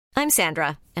I'm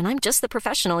Sandra, and I'm just the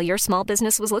professional your small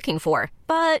business was looking for.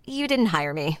 But you didn't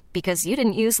hire me because you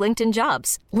didn't use LinkedIn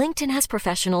Jobs. LinkedIn has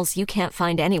professionals you can't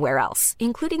find anywhere else,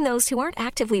 including those who aren't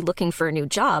actively looking for a new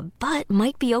job, but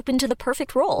might be open to the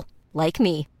perfect role, like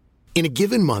me. In a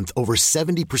given month, over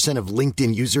 70% of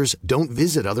LinkedIn users don't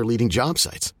visit other leading job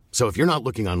sites. So if you're not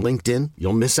looking on LinkedIn,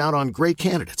 you'll miss out on great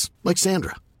candidates like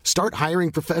Sandra. Start hiring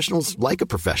professionals like a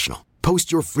professional.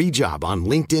 Post your free job on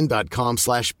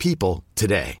linkedin.com/people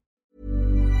today.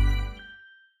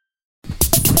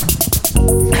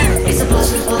 It's a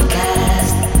Blossom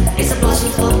Podcast. It's a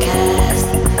Blossom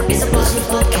Podcast. It's a Blossom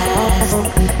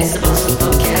Podcast. It's a Blossom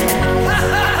Podcast.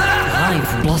 Live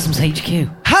from Blossom's HQ.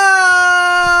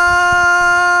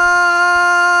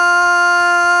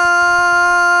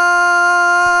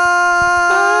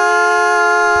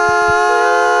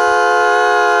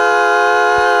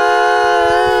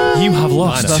 You have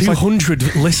lost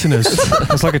 200 listeners.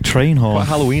 That's like a train horn. Quite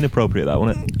Halloween appropriate, that,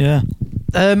 wasn't it? Yeah.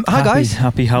 Hi guys.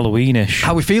 Happy Halloweenish.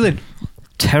 How we feeling?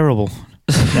 Terrible.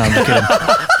 No, I'm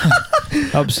kidding.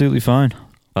 Absolutely fine.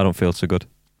 I don't feel so good.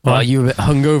 Well, you a bit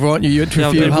hungover, aren't you? You went to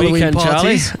a few Halloween weekend,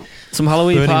 parties. Charlie. Some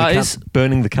Halloween parties.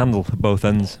 Burning the candle at both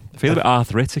ends. I feel a bit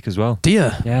arthritic as well. Do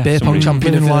you? Yeah. Beer pong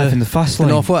champion of life in the fast lane.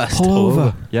 Northwest. Pull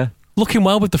over. Yeah. Looking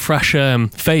well with the fresh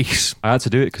face. I had to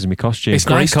do it because of my costume. It's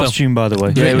Great nice though. costume, by the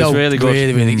way. Yeah, it was really good.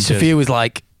 Really. Sophia was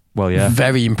like, Well, yeah.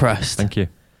 very impressed. Thank you.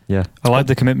 Yeah. I like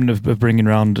the commitment of bringing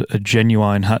around a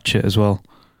genuine hatchet as well.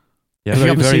 Yeah. If you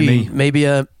haven't very seen, me. maybe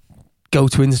go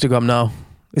to Instagram now.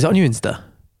 Is it on your Insta?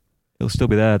 It'll still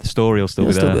be there. The story will still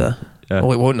It'll be there. Yeah.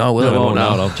 Oh, it won't now, will No, it? it won't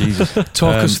now. No, Jesus.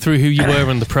 Talk us through who you were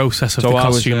and the process of the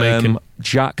costume making.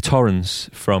 Jack Torrance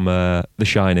from The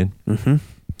Shining. Mm-hmm.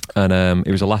 And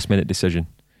it was a last-minute decision.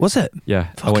 Was it? Yeah.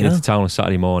 I Fucking went into hell. town on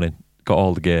Saturday morning, got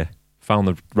all the gear, found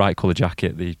the right colour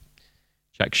jacket, the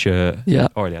check shirt, Yeah.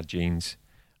 already had jeans,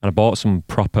 and I bought some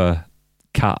proper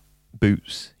cat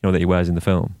boots, that he wears in the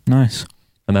film. Nice.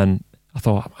 And then I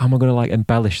thought, how am I going to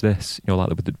embellish this,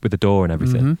 with the door and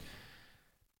everything? Mm-hmm.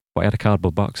 But I had a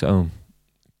cardboard box at home,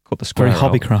 cut the square Very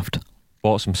out, hobbycraft.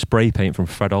 bought some spray paint from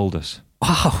Fred Alders.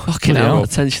 Wow. Fucking hell.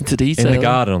 Attention to detail. In the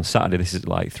garden on Saturday, this is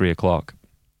like 3:00.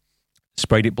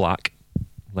 Sprayed it black,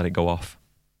 let it go off.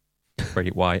 Sprayed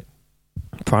it white,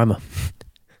 Primer.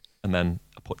 and then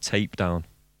I put tape down,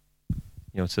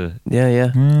 to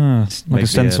Yeah. Like make a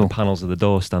stencil. the panels of the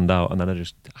door stand out, and then I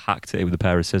just hacked it with a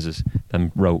pair of scissors,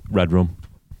 then wrote Red Rum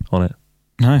on it.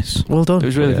 Nice. Well done. It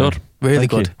was really Yeah. good. Really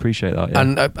Thank good. you. Appreciate that. Yeah.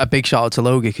 And a big shout out to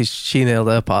Logie because she nailed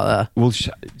her part there. Well, do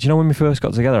you know when we first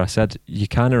got together, I said, you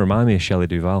kind of remind me of Shelley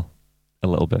Duvall a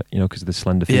little bit, because of the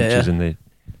slender features and the,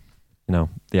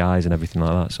 the eyes and everything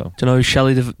like that. So Do you know who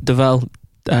Shelley Duvall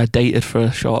dated for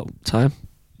a short time?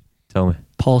 tell me.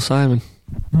 Paul Simon.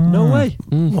 No way.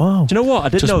 Mm. Wow. Do you know what? I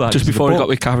didn't know that. Just because of before the he got book.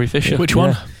 with Carrie Fisher. Which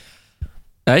one?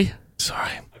 Hey?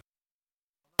 Sorry.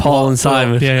 Paul and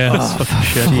Simon. Yeah, that's fucking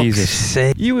shit.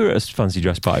 Jesus. You were at a fancy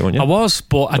dress party, weren't you? I was,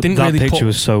 but I didn't that really picture put...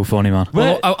 was so funny, man.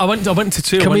 Well, I went to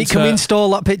two. Can I we went to-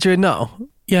 install that picture in now?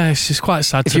 Yeah, it's just quite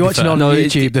sad. If to you're be watching fair. on No,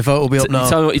 YouTube, the photo will be up now.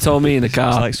 Tell me what he told me in the It's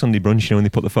car. like Sunday brunch, when they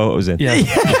put the photos in. Yeah.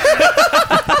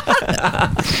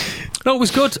 No, it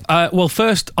was good. Well,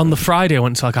 first on the Friday, I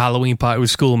went to a Halloween party with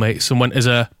schoolmates and went as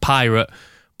a pirate,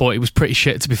 but it was pretty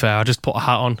shit, to be fair. I just put a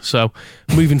hat on. So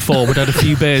moving forward, I had a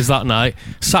few beers that night.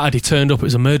 Saturday turned up. It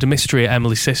was a murder mystery at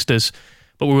Emily's sister's,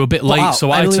 but we were a bit late,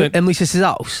 so I turned. Emily's sister's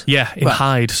house. Yeah, in Right.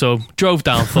 Hyde. So drove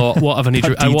down. Thought, what have any?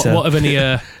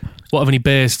 What have any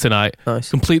beers tonight? Nice.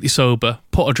 Completely sober.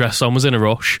 Put a dress on. Was in a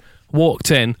rush.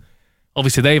 Walked in.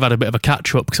 Obviously, they've had a bit of a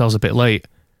catch up because I was a bit late.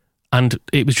 And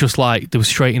it was just like, they were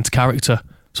straight into character.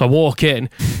 So I walk in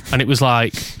and it was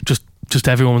like, just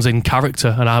everyone's in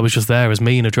character and I was just there as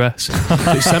me in a dress.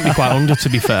 It sent me quite under, to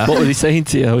be fair. What was he saying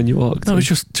to you when you walked? No, it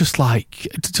was just like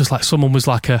someone was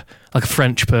like a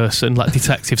French person, like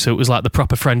detective, so it was like the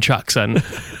proper French accent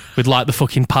with like the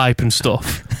fucking pipe and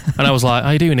stuff. And I was like, how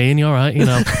you doing, Ian? You all right?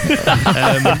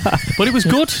 But it was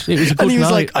good. It was a good And he was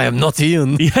night. like, I am not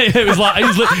Ian. Yeah,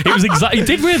 it was exactly. He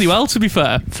did really well, to be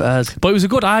fair. Fairs. But it was a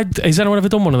good. Has anyone ever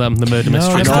done one of them? The murder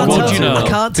mystery. I can't What tell. do you know? I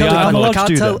can't The tell. Ivor I'm Lodge. allowed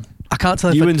to do that. I can't tell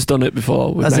if Ewan's done it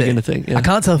before with Has Megan, it? I think. Yeah. I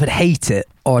can't tell if I'd hate it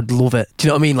or I'd love it. Do you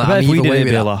know what I mean? Like, I bet I'm if we either did way it, it'd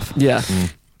with be a that. laugh. Yeah.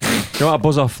 You know what I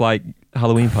buzz off like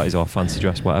Halloween parties or fancy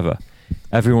dress, whatever?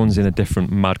 Everyone's in a different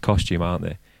mad costume, aren't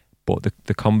they? But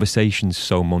the conversation's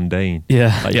so mundane. Yeah.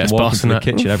 Like Yeah, you it's walk boss, into the innit?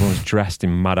 kitchen, everyone's dressed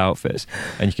in mad outfits,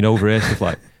 and you can overhear stuff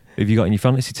like, "Have you got in your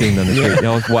fantasy team then this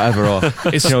week?" Whatever, or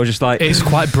It's just like It's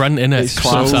quite Brent, innit? it's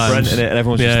so Brent in it, and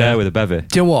everyone's just Yeah. there with a bevy.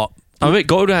 Do you know what? I'm a bit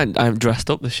gutted I'm dressed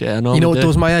up this year. I You know what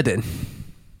does my head in?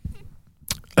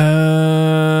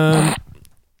 Um,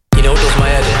 You know what does my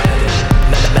head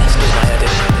in? The best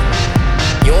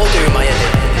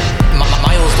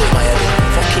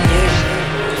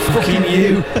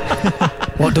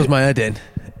What does my head in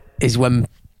is when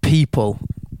people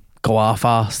go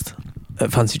half-assed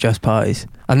at fancy dress parties.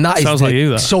 And that Sounds is like you,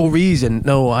 the that. sole reason,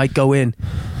 I go in.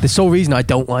 The sole reason I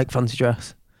don't like fancy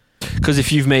dress. Because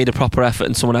if you've made a proper effort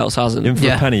and someone else hasn't. In for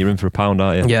Yeah. a penny, you're in for a pound,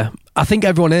 aren't you? Yeah. I think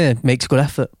everyone here makes a good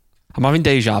effort. I'm having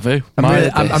deja vu.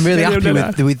 I'm really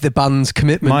happy with the band's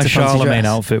commitment My to fancy Charlemagne dress.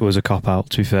 outfit was a cop-out,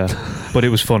 to be fair. But it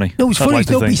was funny. No, it's I'd funny. like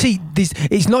to No, but you think. see,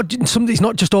 it's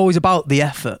not just always about the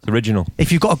effort. It's original.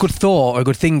 If you've got a good thought or a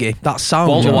good thingy, that sounds.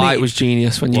 Walter do you know what I White mean? was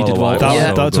genius when you Walter did White Walter was White.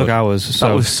 Yeah. That took good. hours. So,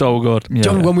 That was so good. yeah.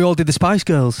 John, when we all did the Spice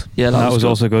Girls, that was good.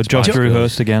 also good. Josh Spice Drew Girls.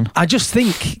 Hurst again. I just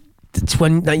think it's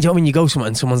when you know when you go somewhere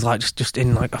and someone's like just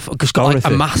in like just got like a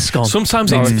Dorothy. mask on.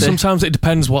 Sometimes Dorothy. it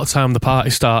depends what time the party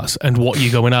starts and what you're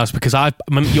going as. Because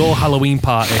your Halloween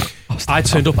party, I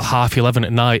turned up at 11:30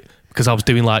 at night because I was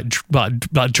doing like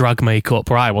drag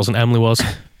makeup, or I wasn't. Emily was.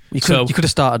 You could have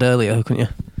started earlier, couldn't you?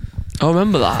 I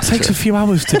remember that. It takes a actually. few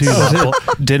hours to do that.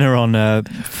 but Dinner on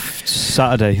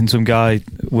Saturday, and some guy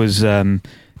was.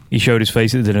 He showed his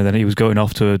face at the dinner. Then he was going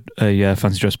off to a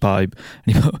fancy dress party.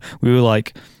 And we were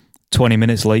like 20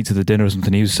 minutes late to the dinner or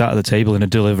something. He was sat at the table in a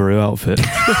Deliveroo outfit.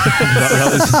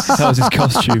 that was his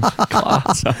costume.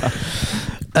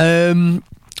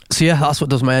 So yeah, that's what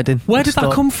does my head in. Where did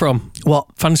that come from? What?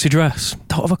 Fancy dress?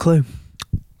 Don't have a clue.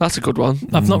 That's a good one.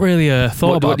 I've not really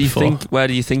thought about What do you before. think? Where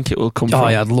do you think it will come from? Oh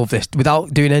yeah, I'd love this.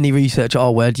 Without doing any research at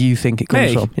all, where do you think it comes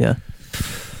Me? from? Yeah.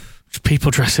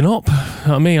 People dressing up.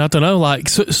 I mean, I don't know. Like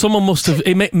someone must have.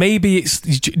 Maybe it's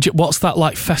what's that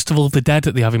like Festival of the Dead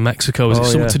that they have in Mexico? Is it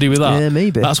something to do with that? Yeah,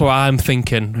 maybe. That's what I'm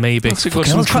thinking. Maybe That's a good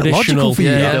some That's quite traditional. logical for you.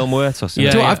 yeah, Del Muertos. yeah,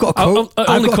 Yeah, Do you know what, yeah. I've got a quote. It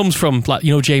only comes from like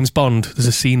James Bond. There's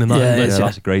a scene in that. Yeah, isn't it's there?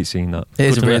 that's a great scene. That It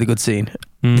is a Good, really isn't it? good scene.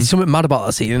 Mm. There's something mad about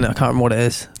that scene, isn't it? I can't remember what it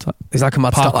is. It's like a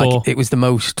mad stat, Parkour. like it was the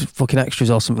most fucking extras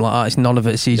or something like that. It's none of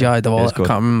it CGI though. it's I good.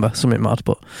 can't remember. Something mad,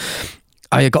 but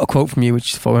I got a quote from you,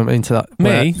 which before I went into that. Me?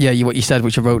 where- yeah, what you said,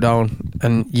 which I wrote down,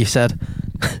 and you said,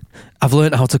 "I've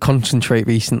learned how to concentrate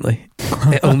recently.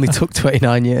 It only took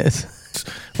 29 years."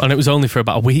 And it was only for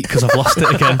about a week because I've lost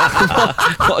it again.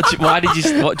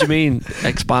 What do you mean?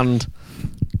 Expand.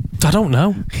 I don't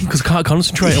know because I can't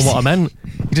concentrate on what I meant.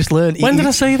 You just learn. When did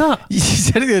I say that? You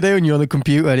said it the other day when you were on the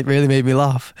computer, and it really made me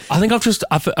laugh. I think I've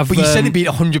But you said it being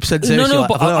 100% serious. No, You're like,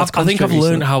 but learned how to I think I've concentrate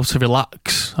learned recently. how to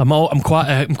relax. I'm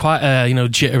quite a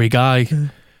jittery guy.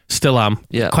 Still am.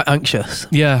 Yeah. Quite anxious.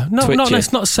 Yeah. No, Twitchy.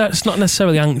 it's not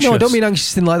necessarily anxious. No, I don't mean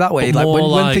anxious in like that way. But Like more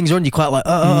when like- things are on, you're quite like,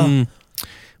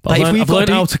 But Like, if I've we've got learned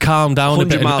to how do to calm down a 100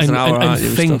 bit miles an hour, and aren't you,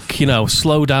 and think, stuff.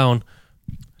 slow down.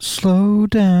 Slow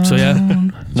down. So yeah.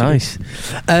 nice.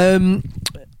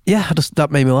 Yeah,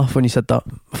 that made me laugh when you said that.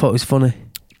 I thought it was funny.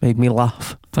 Made me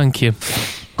laugh. Thank you.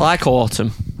 I like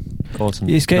autumn. awesome.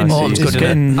 It's getting, Nice. Autumn's it's good,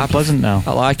 getting isn't it? pleasant now.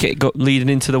 I like it leading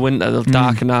into the winter, the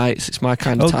darker nights. It's my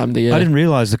kind of time of the year. I didn't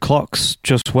realise the clocks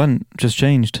just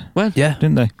changed, Yeah.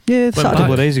 didn't they? Yeah, it's Went a Saturday.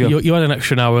 couple of days ago. You had an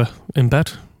extra hour in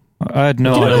bed. I had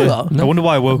no Did you idea. know that? I wonder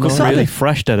why I woke up Saturday. really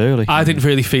fresh dead early. I didn't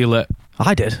really feel it.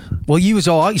 I did. Well, you was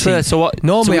all right. you see. So what?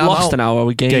 Normally so we I'm lost out. an hour.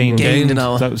 We gained. Gained an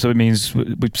hour. So it means we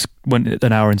went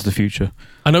an hour into the future.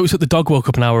 I noticed that the dog woke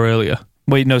up an hour earlier.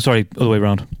 Wait, no, sorry, other way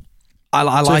around. I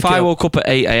So like if it. I woke up at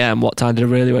 8 a.m, what time did I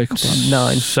really wake up at?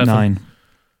 9. 7. 9.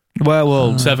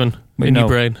 Well, 7 Wait, in no. your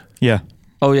brain. yeah,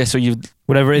 Oh yeah, so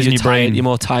whatever it is in you're your tired. brain. You're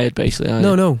more tired, basically. Aren't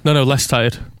No, you? no. No, less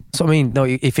tired. That's what I mean. No,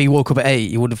 if he woke up at 8,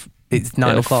 you would have. It's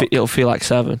 9 o'clock. It'll feel like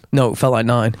 7. No, it felt like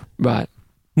 9. Right.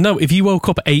 No, if you woke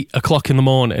up at 8 o'clock in the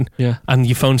morning Yeah. and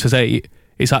your phone says 8,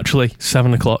 it's actually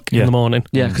 7 o'clock in Yeah. the morning.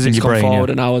 Yeah, because In it's your gone brain, forward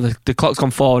yeah. an hour. The clock's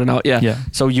gone forward an hour. Yeah. Yeah.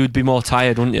 So you'd be more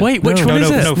tired, wouldn't you? Wait, which no, one no,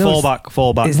 is it? no, fall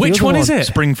back. It's the Which other one is it?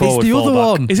 Spring forward. It's the fall other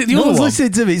back. one. Is it the no other one's one?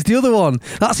 listening to me. It's the other one.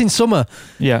 That's in summer.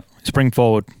 Yeah, spring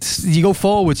forward. You go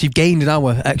forwards, you've gained an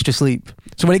hour extra sleep.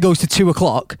 So when it goes to 2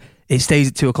 o'clock, it stays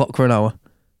at 2 o'clock for an hour.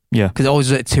 Yeah, Because it always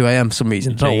is at 2 a.m. for some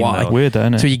reason. I don't know gain why. an hour. weird, that,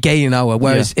 isn't it? So you gain an hour.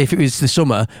 Whereas if it was the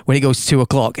summer, when it goes to 2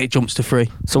 o'clock, it jumps to 3.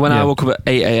 So when I Yeah. woke up at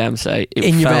 8 a.m, say, it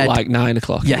In your felt bed. like 9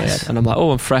 o'clock. in my Yes. head. And I'm like,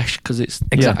 oh, I'm fresh because it's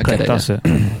Exactly. I get it, That's yeah.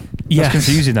 it. Yes. That's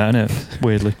confusing, that, isn't it?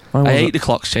 Weirdly. I hate the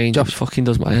clocks changing. It Josh. fucking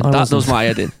does my head. I That wasn't. does my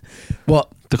head in. What?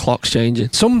 The clock's changing.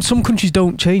 Some countries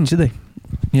don't change, do they?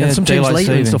 Yeah, And some change daylight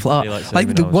later and saving. stuff like Daylight that. Like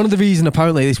saving hours. one of the reasons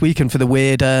apparently this weekend for the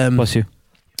weird, Bless you.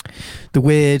 the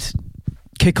weird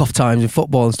kickoff times in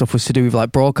football and stuff was to do with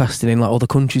like broadcasting in like other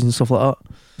countries and stuff like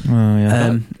that. Oh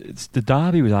yeah. It's the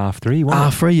derby was 3:30.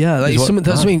 Wasn't it? 3, yeah. Like Is what- something,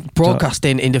 that's oh, something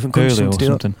broadcasting in different countries. Early or to do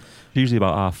that. something. Usually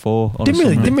about 4:30. on a Didn't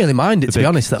Sunday. really mind it, The to be big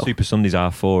honest though. Super Sunday's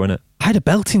 4:30, innit? I had a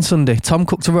belting Sunday. Tom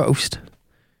cooked a roast.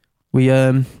 We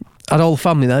had all the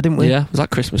family there, didn't we? Yeah, it was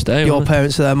like Christmas Day. Your wasn't it?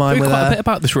 parents were there, mine Tell me were quite a there. bit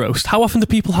about this roast. How often do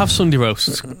people have Sunday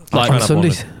roasts? Try and On have one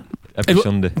Sundays. every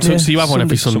Sunday. So you have one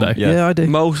every Sunday? Yeah, I do.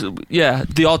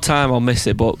 The odd time I'll miss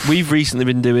it, but we've recently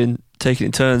been taking it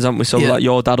in turns, haven't we? So like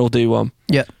your dad will do one.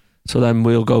 Yeah. So then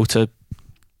we'll go to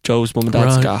Joe's mum and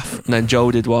dad's Right. gaff, and then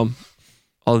Joe did one.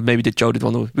 Or maybe Joe did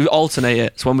one. We alternate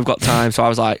it. So when we've got time, so I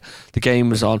was like, the game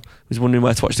was on. I was wondering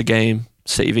where to watch the game,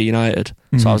 City v United.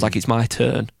 So I was like, it's my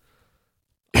turn.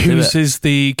 Whose is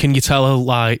the? Can you tell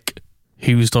like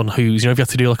who's done whose? You know, if you have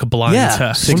to do like a blind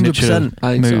test. Signature 100%.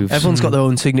 I think so. moves. Everyone's got their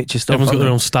own signature stuff. Everyone's got haven't their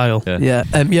they? own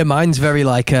style. Yeah. Mine's very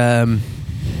like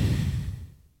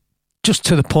just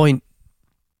to the point.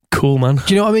 Cool, man.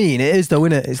 Do you know what I mean? It is though,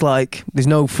 isn't it? It's like there's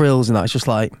no frills in that. It's just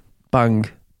like bang.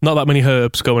 Not that many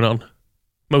herbs going on.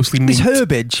 Mostly meat. There's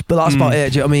herbage, but that's about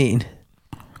it. Do you know what I mean?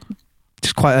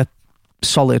 Just quite a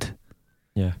solid.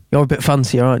 Yeah. You're a bit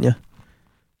fancier, aren't you?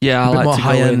 Yeah, I a bit like more to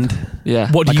high go end. in.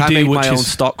 Yeah. What do you I do, make which my own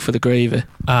is- stock for the gravy.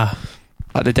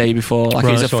 Like the day before. Like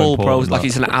Right. it's a So full important, process. Like that.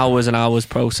 it's an hours and hours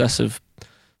process of.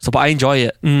 So, but I enjoy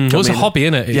it. Well, it's a I mean? hobby,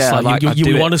 innit? It's Yeah, like I do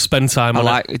you it. want to spend time I on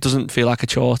like. It doesn't feel like a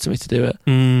chore to me to do it.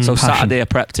 it. So Passion. Saturday I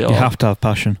prepped it all. You have to have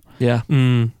passion. Yeah.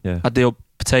 Yeah. Had the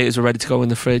potatoes were ready to go in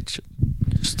the fridge,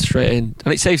 just straight in,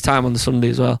 and it saves time on the Sunday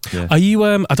as well. Yeah. Are you?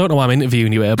 I don't know why I'm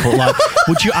interviewing you here, but like,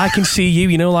 would you? I can see you.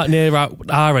 You know, like near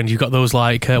our end, you've got those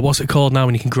like, what's it called now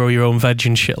when you can grow your own veg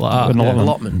and shit like that. An allotment.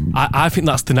 Allotment. I think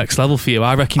that's the next level for you.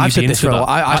 I reckon I've you'd be said this into for a that.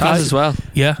 while. Chaz as well.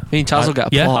 Yeah. Me and Chaz will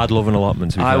get a Yeah. plot. I'd love an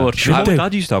allotment. To be I fair. would. Should My do.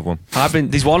 dad used to have one.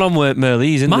 There's one on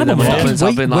Merlees, isn't My there? mum Them did. allotments.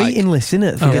 I've been like, waiting list,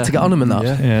 innit? For Yeah. to get on them and that. Yeah.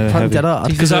 Yeah, Apparently heavy. dead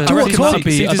hard. Because I do you reckon want that'd to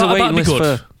be see if there's a that'd waiting be list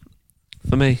good.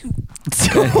 for me.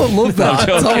 I love that.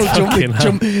 No, Tom will Fucking hell.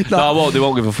 jump, No, I won't. They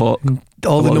won't give a fuck.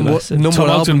 all the What a number message. one Tom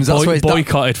Ogden albums. That's where it's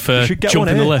boycotted for You should get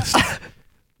jumping one the here. list.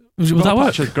 Would We've that got a work?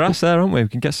 patch of grass there, aren't we? We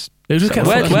can get. It was just get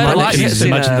Where- fucking where right the next to lights you.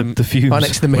 in, Imagine the fumes. right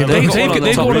next to the main. They've road.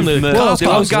 got one on on the- the Well, they I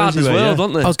got was- Gardener's yeah. World,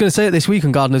 don't they? I was going to say it this week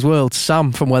on Gardener's World.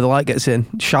 Sam from Where the Light Gets In.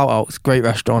 Shout out, it's a great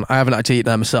restaurant. I haven't actually eaten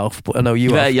there myself, but I know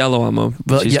you They're have. yellow on mum,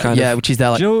 But which is kind of which is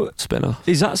their like. Do you know, spin off.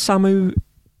 is that Samu?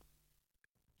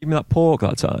 Give me that pork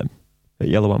that time at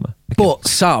Yellowhammer. But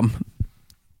Sam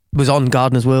was on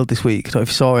Gardener's World this week. I don't know if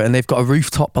you saw it, and they've got a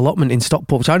rooftop allotment in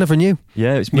Stockport, which I never knew.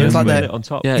 Yeah, it's Yeah, me it's like that. on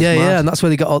top. Yeah, it's Yeah, mad. yeah, and that's where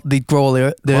they grow all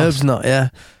the herbs and that. Yeah,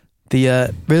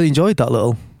 they really enjoyed that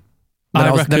little. Then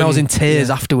I was reckon- in tears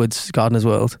yeah. afterwards. Gardener's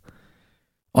World.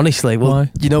 Honestly, well,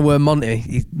 Why? you know where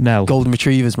Monty, Nell. golden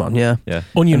retrievers, man. Yeah,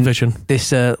 Onion And- vision.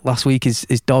 this last week his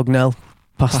dog Nell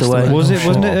passed Passed away. away. Was Oh, it?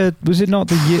 Wasn't sure. it? Was it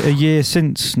not a year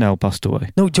since Nell passed away?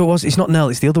 No, Joe, it's not Nell.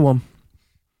 It's the other one.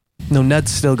 No,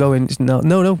 Ned's still going. It's no.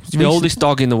 It's The oldest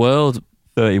dog in the world.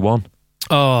 31.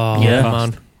 Oh, Yeah.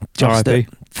 man. Just R.I.P.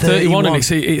 31 and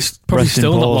it's probably Rest in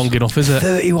still not pause. long enough, is it?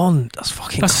 31. That's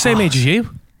fucking. That's the same age as you.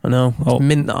 I know. It's Oh.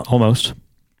 mint that. Almost.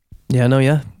 Yeah, I know.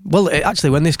 Yeah. Well,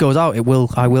 actually, when this goes out,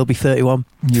 I will be 31.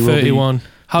 You will be 31.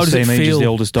 How does same it age as the feel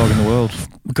oldest dog in the world.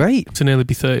 Great. to nearly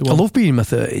be 31? I love being in my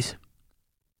 30s.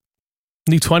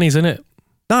 New 20s, isn't it?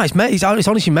 No, it's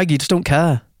honestly Meg. You just don't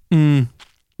care.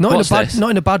 Not What's in a bad, this?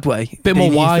 not in a bad way. Bit more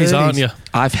Being in your wise, 30s. aren't you?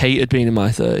 I've hated being in my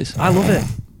 30s. I love it.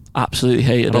 Absolutely I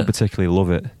hated don't it. particularly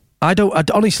love it.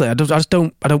 Honestly, I just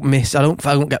don't miss. I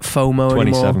don't get FOMO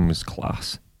 27 anymore. was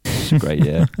class. It's a great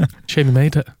year. Shame you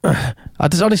made it. I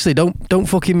just honestly don't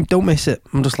miss it.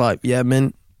 I'm just like, yeah,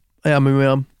 mint. I am who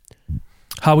I am.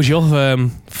 How was your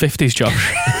 50s,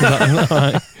 Josh? Was that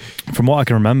alright? From what I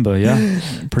can remember, yeah.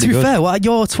 Pretty To be good. fair, what,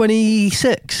 you're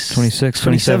 26? 26,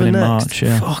 27 in next. March,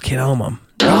 yeah. Fucking hell, man.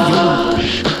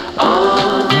 Nice.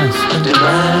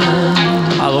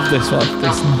 I love this one.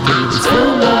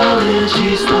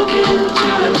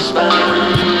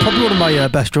 Probably one of my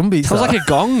best drum beats. Sounds that. like a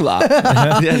gong,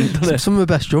 that. Yeah, doesn't it? Some of the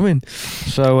best drumming.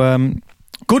 So,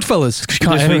 Goodfellas.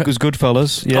 Can't this hear week it. was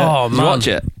Goodfellas. Yeah. Oh, Did you man. watch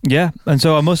it? Yeah, and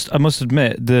so I must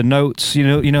admit the notes. You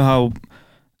know how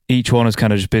each one has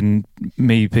kind of just been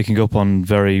me picking up on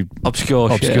very Obscure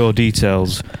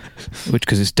details, which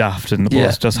because it's daft and Yeah.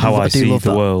 well, that's how I I do see love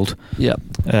the that. world. Yep.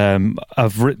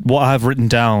 What I have written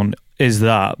down is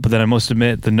that, but then I must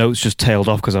admit the notes just tailed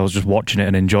off because I was just watching it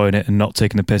and enjoying it and not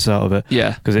taking the piss out of it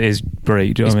Yeah. because it is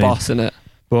great. Do you He's know what I mean? boss,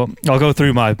 innit? But I'll go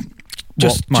through my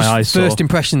eyes saw. first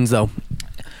impressions though.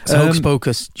 Hocus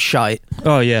Pocus shite.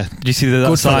 Oh yeah, did you see that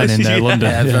Good sign fellas. in Yeah,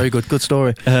 London? very good. Good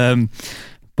story.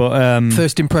 But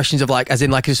First impressions of like, as in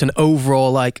like just an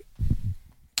overall like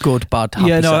good, bad, happy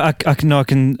yeah, no, set.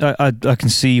 I can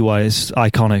see why it's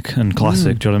iconic and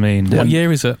classic. Do you know what I mean? What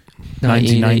year is it?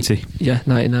 1990. Yeah,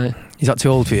 99. Is that too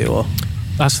old for you? Or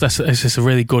It's just a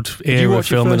really good Did you era of watch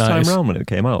it film in first the time 90s. round when it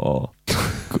came out? Or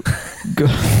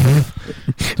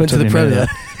went to the Tony premiere? Miller.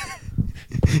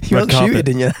 You Red went shooting, carpet.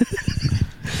 didn't you?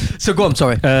 So go on.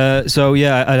 Sorry. So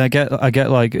yeah, and I get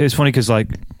like it's funny because like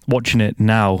watching it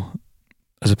now,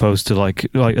 as opposed to like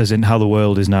as in how the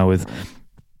world is now with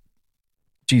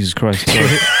Jesus Christ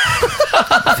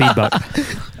feedback.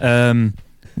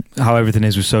 How everything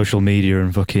is with social media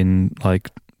and fucking like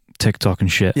TikTok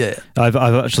and shit. Yeah.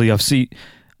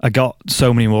 I got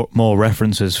so many more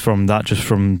references from that just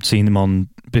from seeing them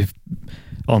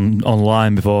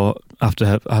online before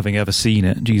after having ever seen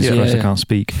it. Jesus Christ, I can't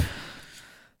speak.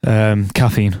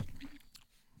 Caffeine.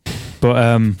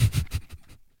 But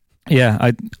yeah,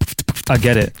 I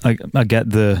get it. I get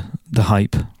the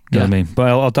hype. You know what I mean? But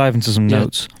I'll dive into some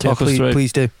notes. Talk us through.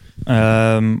 Please do.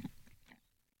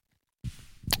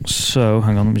 So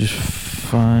hang on, let me just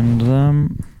find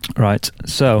them. Right.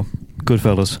 So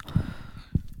Goodfellas.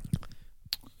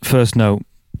 First note: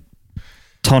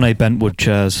 Tonne Bentwood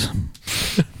chairs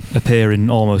appear in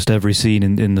almost every scene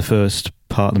in the first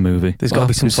part of the movie. There's got to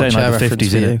be some sort of saying chair like the reference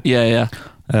 50s for in you. it.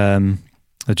 Yeah.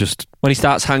 They're just When he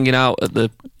starts hanging out at the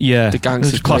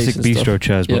gangsters' it's classic place and bistro stuff.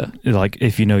 chairs, but like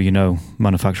if you know, you know,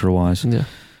 manufacturer wise. Yeah.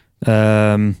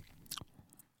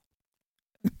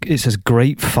 It says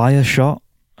great fire shot.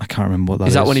 I can't remember what that is.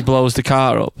 Is that when he blows the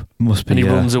car up must be and he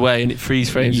yeah. runs away and it freeze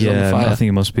frames on the Yeah, fire? I think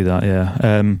it must be that.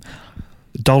 Yeah.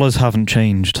 Dollars haven't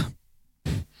changed.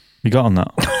 You got on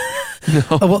that?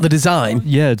 Oh, what, the design?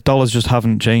 Yeah, dollars just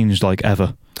haven't changed like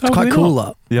ever. It's quite cool,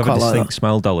 that. They have a Quite like distinct that.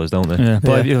 smell, dollars, don't they? Yeah,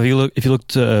 but Yeah. if you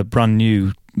looked at a brand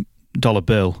new dollar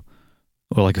bill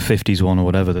or like a 50s one or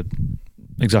whatever, they're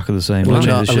exactly the same. Not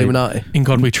changed the shape. Illuminati. In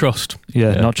God We Trust.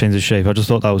 Yeah, Yeah. not change the shape. I just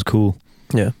thought that was cool.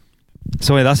 Yeah.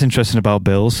 So yeah, that's interesting about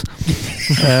bills.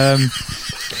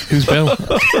 Who's Bill?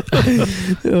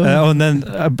 And then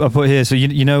I put here. So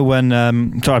you know when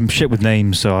sorry, I'm shit with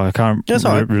names, so I can't That's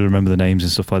all right. really remember the names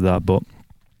and stuff like that. But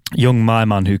young my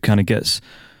man who kind of gets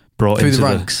brought Through into the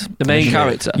ranks. The main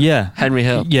character, Yeah, Henry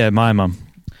Hill. yeah, my man.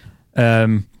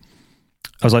 I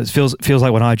was like, it feels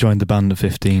like when I joined the band at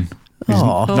 15. He's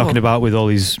Aw. knocking about with all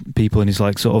these people, and he's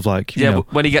like, sort of like, you Yeah, know,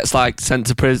 but when he gets like sent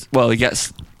to prison,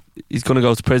 he's going to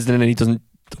go to prison and he doesn't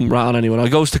rat on anyone. Or he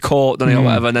goes to court, doesn't he, or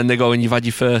whatever, and then they go and you've had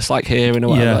your first like hearing or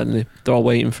whatever, Yeah. and they're all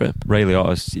waiting for him. Ray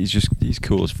Liotta's, he's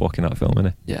cool as fuck in that film,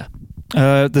 isn't he?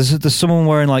 Yeah. there's someone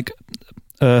wearing like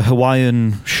a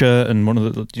Hawaiian shirt and one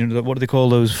of the what do they call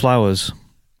those flowers?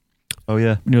 Oh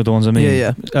yeah. You know the ones I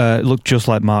mean? Yeah. Looked just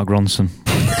like Mark Ronson.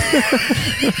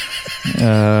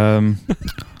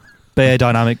 Bayer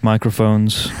Dynamic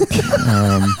microphones.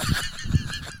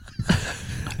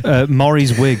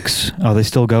 Maury's wigs, are they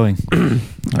still going?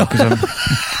 'Cause I'm-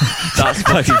 That's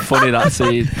fucking funny, that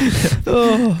scene.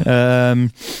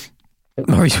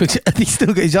 Maurice,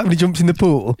 he's having he jumps in the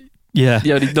pool. yeah.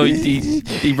 Yeah,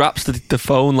 he wraps the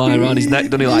phone line around his neck,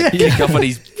 doesn't he? Like, kick off and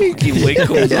his fucking wig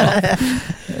comes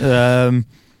off.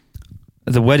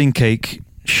 The wedding cake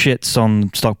shits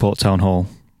on Stockport Town Hall,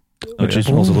 which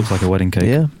yeah. also looks like a wedding cake.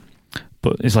 Yeah.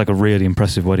 But it's like a really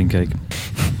impressive wedding cake.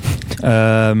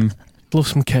 Love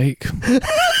some cake.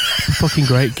 Fucking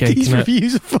great cake, These isn't it?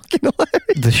 reviews are fucking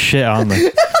hilarious. The shit, aren't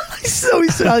they?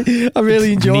 I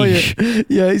really enjoy Niche. it.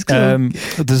 Yeah, it's cool.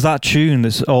 There's that tune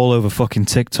that's all over fucking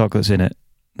TikTok that's in it.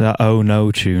 That Oh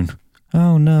No tune.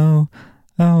 Oh no.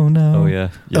 Oh no. Oh yeah.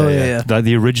 yeah. Like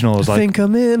the original was I like think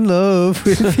I'm in love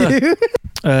with you.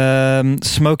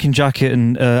 smoking jacket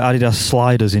and Adidas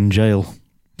sliders in jail.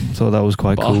 So that was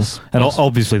quite Boss. cool. And Boss.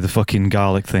 obviously the fucking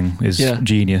garlic thing is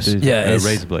genius. Yeah, it's-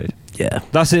 Razor blade. Yeah.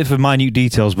 That's it for minute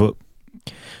details, but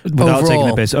without taking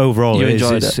a piss, overall You it is,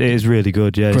 enjoyed it is really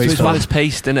good. Yeah, Great It's film. fast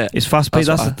paced, isn't it? it's fast paced.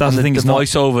 That's the thing. The It's not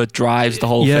voiceover drives the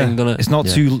whole thing, doesn't it? It's not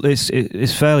Yeah. too.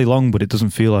 It's fairly long, but it doesn't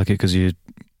feel like it because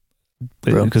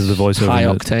Brilliant. of the voiceover. High in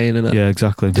it. octane, isn't it? Yeah,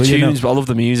 exactly. The But, you know, tunes, I love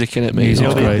the music in it, mate. Music.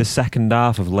 You know Great. the second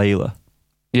half of Layla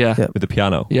Yeah. Yeah. with the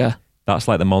piano. Yeah. That's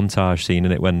like the montage scene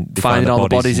in it when they Finding find all the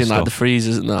bodies and in like the stuff.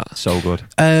 freezers and that. So good.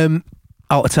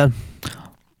 Out of 10.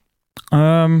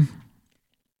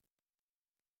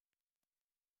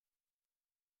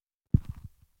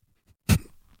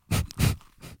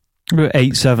 About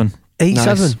 8-7.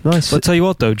 8-7. Nice. But tell you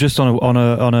what though, just on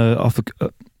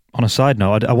a side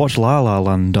note, I watched La La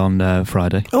Land on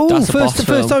Friday. Oh, That's a boss first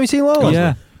film. time you seen La La Land?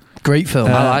 Yeah, Great film.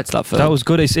 I liked that film. that was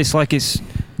good.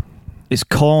 It's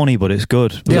corny, but it's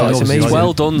good. Yeah, it's Obviously, amazing. like-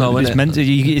 well done though, It's isn't it? meant to.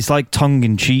 It's like tongue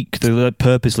in cheek. They're like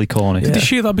purposely corny. Yeah. Did you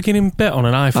shoot that beginning bit on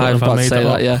an iPhone? I was if about to made say that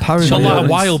that, up? yeah. Apparently. Shot like Yeah. a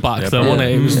while back though, Yeah. wasn't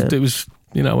it? Yeah. It was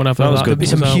whenever That was good.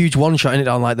 It's some was out. huge one shot in it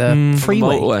on like the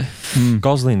freeway. Motorway.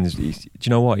 Gosling's. Do you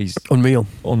know what? He's Unreal.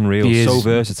 unreal. He So is.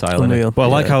 versatile. Unreal. Well,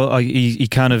 I like Yeah. how he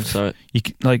kind of Sorry.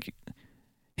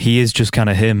 he is just kind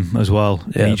of him as well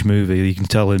Yeah. in each movie. You can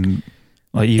tell him.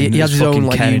 Like even He has his own fucking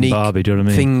like Ken in unique Barbie. Do you know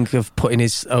what I mean? thing of putting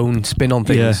his own spin on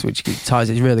things, Yeah. which ties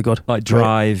it. It's really good. Like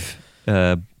Drive,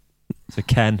 So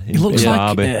Ken He looks in like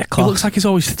Barbie. he looks like he's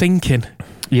always thinking.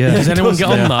 Yeah. Does anyone get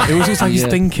on Yeah. that? It always looks like he's Yeah.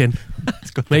 thinking.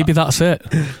 Maybe that's it.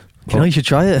 You know, you should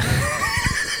try it.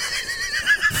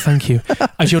 Thank you.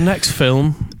 As your next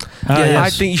film, Ah, I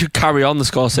yes. think you should carry on the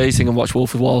Scorsese thing and watch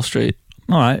Wolf of Wall Street.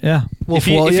 All right, yeah. If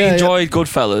you enjoyed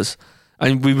Goodfellas,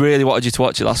 and we really wanted you to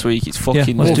watch it last week, it's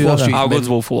fucking. let's do that then. How good's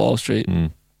Wolf of Wall Street?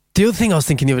 The other thing I was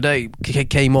thinking the other day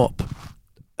came up.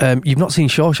 You've not seen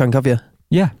Shawshank, have you?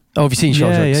 Yeah. Oh, have you seen Yeah,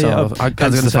 Shawshank? yeah, So yeah. I was Hence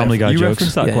going the to say, Family Guy You jokes.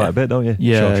 reference that Yeah. quite a bit, don't you?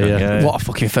 Yeah, Shawshank, yeah. what a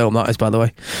fucking film that is, by the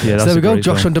way. Yeah, So that's there we a go. great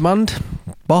Josh film. on Demand.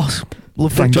 Boss.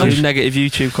 Love Thank Josh. you. Negative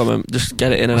YouTube comment. Just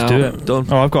get it in and Let's out. do it. Done.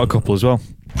 Oh, I've got a couple as well.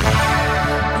 Negative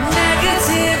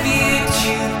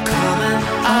YouTube comment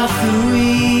of the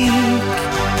week.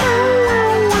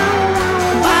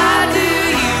 Why do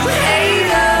you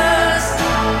hate us?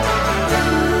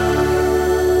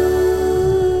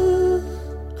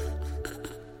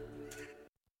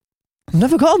 I've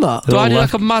never got on that. Do I do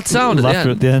Laugh- like a mad sound at the Laughter end?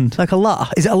 at the end. Like a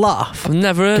laugh. Is it a laugh? I've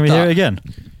never heard Can we that. hear it again?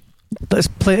 Let's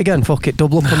play it again. Fuck it.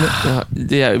 Double up on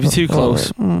it. Yeah, it'd be too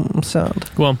close. Sound.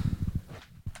 go on.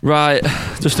 Right,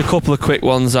 just a couple of quick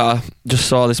ones that I just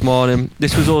saw this morning.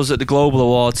 This was us at the Global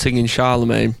Awards singing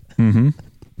Charlemagne, Mm-hmm.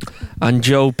 and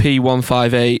Joe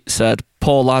P158 said,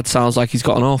 "Poor lad sounds like he's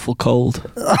got an awful cold."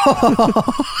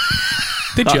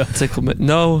 Did you? That tickled me.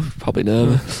 No, probably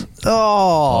nervous.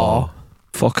 Oh.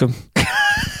 Fuck him.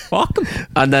 Fuck him.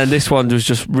 And then this one was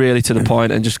just really to the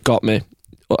point and just got me.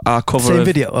 Our cover Same of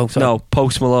video. Oh, sorry. no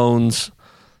Post Malone's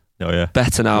Oh yeah.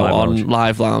 Better Now Live on Lounge.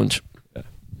 Live Lounge. Yeah.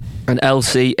 And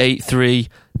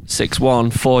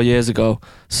LC8361 4 years ago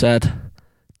said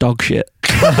dog shit.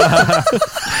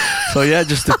 So yeah,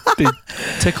 just they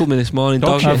tickled me this morning.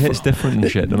 Dog shit shit. hits different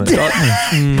and shit, doesn't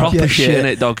it? Proper Yeah, shit, shit.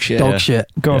 innit? Dog shit. Dog yeah. shit.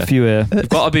 Got Yeah. a few here. You've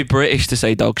got to be British to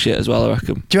say dog shit as well, I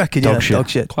reckon. Do you reckon? Dog Yeah, shit. dog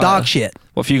shit. Quite Dog a- shit.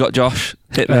 What have you got, Josh?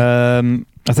 Hit me. I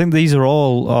think these are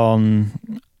all on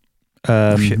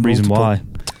shit, Reason Why.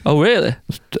 Oh, really?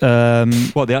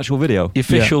 What, the actual video? The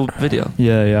official video?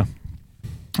 Yeah, yeah.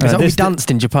 Is that we this- danced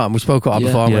in Japan? We spoke about that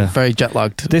Yeah. before. and Yeah. We're very jet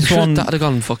lagged. This Should one, that had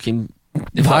gone fucking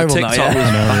if Viral that now, TikTok yeah. was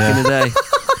I know, back yeah. in the day.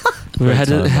 We were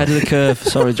ahead of the curve.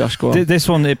 Sorry, Josh, go on. this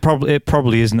one, it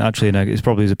probably isn't actually a negative. It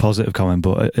probably is a positive comment,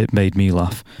 but it made me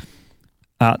laugh.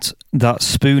 At that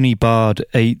Spoony Bard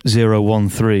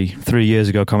 8013 3 years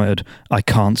ago commented, "I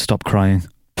can't stop crying."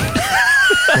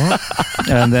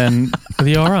 And then Are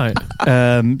you all right?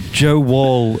 Joe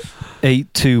Wall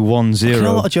 8210 You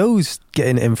know, a lot of Joes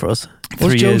getting it in for us. Us 3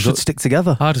 Joes years should stick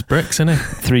together. Hard as bricks, isn't it?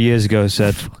 3 years ago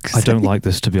said, "I don't like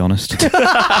this, to be honest." Do you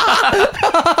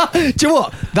know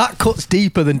what? That cuts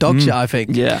deeper than dog shit, I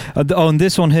think. Yeah. On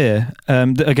this one here,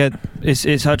 again,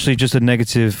 it's actually just a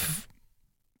negative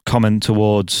comment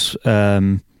towards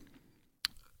a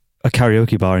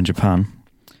karaoke bar in Japan.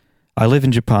 I live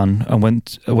in Japan and went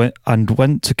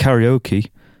to karaoke,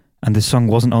 and this song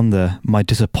wasn't on there. My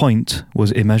disappoint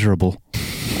was immeasurable.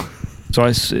 So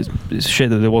it's shit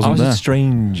that there That wasn't was there. a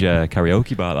strange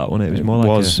karaoke bar, that one. It was more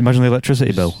like Imagine the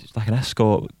electricity bill. It's like an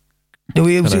escort No,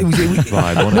 it was. kinda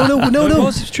vibe, wasn't it? No. It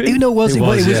was, it's true. It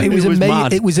was a male.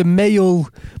 mad. It was a male,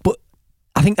 but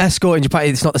I think escort in Japan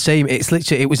it's not the same. It's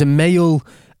literally it was a male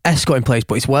escorting place,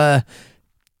 but it's where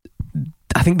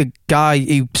I think the guy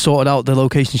he sorted out the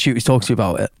location shoot was talking to you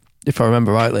about it, if I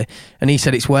remember rightly, and he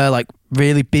said it's where like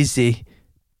really busy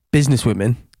business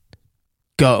women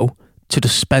go to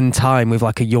just spend time with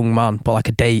like a young man, but like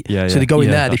a date. Yeah, So yeah. they go in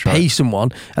Yeah, there, they that's pay right.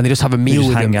 someone, and they just have a meal just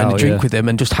with hang him and a out, drink yeah. with him,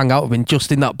 and just hang out with him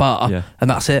just in that bar, Yeah. and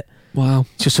that's it. Wow.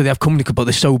 Just so they have company, but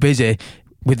they're so busy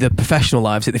with their professional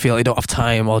lives that they feel they don't have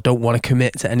time or don't want to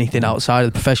commit to anything outside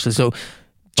of the professional. So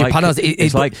Japan has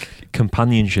it's like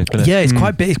companionship, isn't it? yeah, it's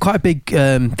quite big. It's quite a big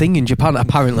thing in Japan.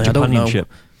 Apparently, I don't know. Companionship.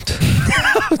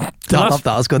 I love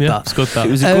that. That's good. Yeah, That it's good. That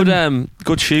It was a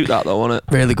good shoot, that though, wasn't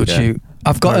it? really good Yeah. shoot.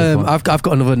 I've got Very fun. I've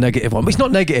got another negative one. But it's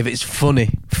not negative. It's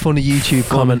funny. Funny YouTube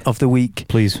comment of the week.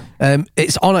 Please.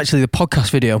 It's on actually the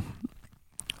podcast video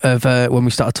of when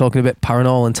we started talking a bit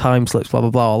paranormal and time slips, blah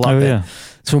blah blah. All that Oh bit. yeah.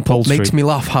 Someone Wall put, makes Street. me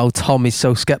laugh how Tom is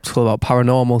so skeptical about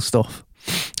paranormal stuff.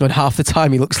 And half the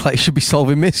time he looks like he should be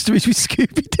solving mysteries with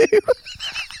Scooby Doo.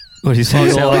 What did you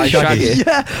say? Oh, like Shaggy.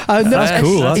 Yeah, I know. That's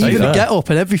cool, I'll take Even the that. get up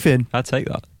and everything. I'd take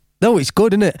that. No, it's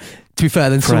good, isn't it? To be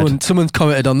fair, then Fred. someone's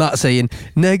commented on that saying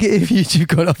negative YouTube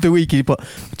going off the week, but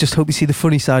I just hope you see the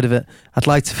funny side of it. I'd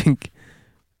like to think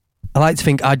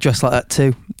I'd dress like that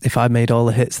too if I made all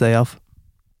the hits they have.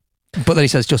 But then he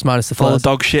says just minus the All the flaws.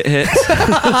 dog shit hits.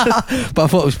 But I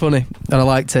thought it was funny and I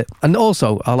liked it. And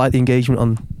also, I like the engagement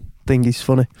on Thingy's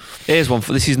funny. Here's one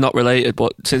for this is not related,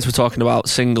 but since we're talking about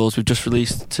singles, we've just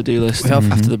released To-Do List We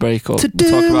have. after the breakup. To-do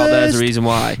We're talking about There's a list. Reason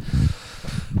Why.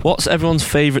 What's everyone's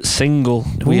favourite single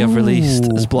we have released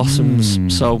as Blossoms?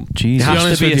 So Jesus. it To be has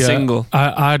honest to be with a you, single.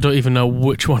 I don't even know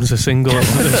which one's a single at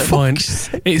this point.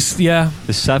 It's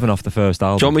There's 7 off the first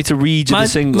album. Do you want me to read you the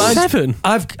singles? 7.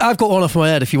 I've got one off my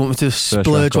head if you want me to splurge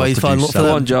record while you find look produced for Go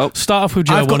them. on, Joe. Start off with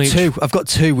Joe. I've got one each. two. I've got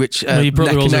two which No, you broke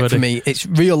neck the and rules neck for already. me. It's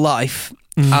Real Life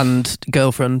and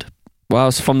Girlfriend. Wow,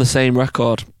 it's from the same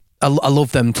record. I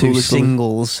love them two Coolest one.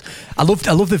 singles. I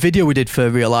love the video we did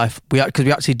for Real Life. Because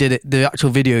we actually did it. The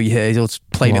actual video you hear is us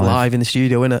playing it Live. live in the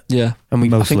studio, innit? Yeah. And I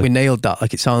think Mostly. we nailed that.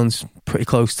 Like it sounds pretty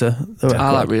close to the record.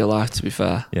 I like Real Life, to be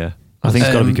fair. Yeah. I think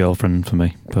it's got to be Um, Girlfriend for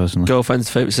me, personally.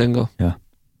 Girlfriend's favourite single.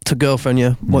 To Girlfriend,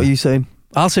 yeah. What are you saying?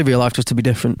 I'll say Real Life just to be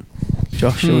different.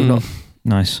 Josh, shall we not?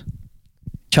 Nice.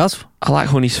 Chaz, I like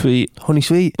Honey Sweet, Honey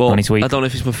Sweet. but Honey Sweet. I don't know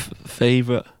if it's my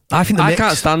favourite. I think the I mix,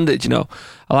 can't stand it, you know.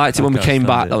 I liked it I when we can't came stand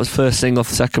back. it. That was first single off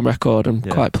the second record. I'm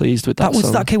Yeah. quite pleased with that. that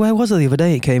was song. that. Where was it the other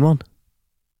day? It came on.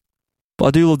 But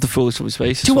I do love the Foolish Lovely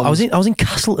Spaces. Do you know what? songs. I was in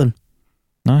Castleton.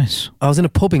 Nice. I was in a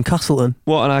pub in Castleton.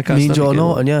 What and I can't Me and stand Joe it.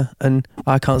 Norton, yeah, and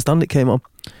I Can't Stand It came on.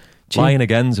 Lying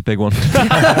Again's a big one.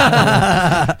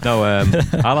 No,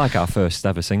 I like our first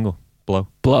ever single, Blow.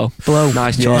 Blow. Blow.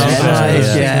 Nice Yeah, choice.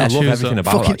 nice, yeah. I love everything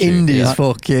about Fucking that tune. indies, Yeah.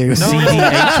 fuck you. even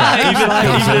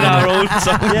in our own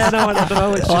song. Yeah, no, I don't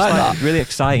know. It's just I like like really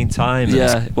exciting time. and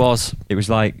Yeah, it was. it was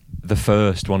like the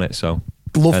first, wasn't it? So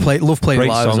love and playing great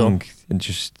live as well. song and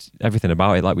just everything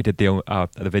about it. Like we did the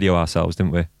video ourselves,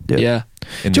 didn't we? Yeah. Yeah.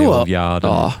 In Do the you old what? yard.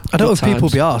 and- Oh, I don't know good if people will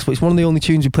times. be asked, but it's one of the only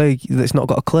tunes we play that's not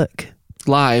got a click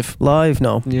Live. live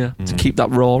now. Yeah. To Mm. keep that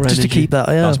raw energy. Just to keep that,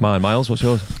 yeah. That's mine. Miles, what's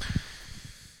yours?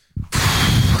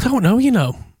 I don't know, you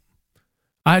know.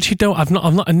 I actually don't.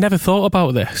 I never thought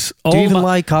about this. Do you All even my-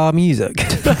 like our music?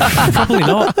 Probably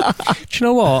not. Do you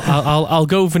know what? I'll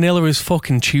go vanilla as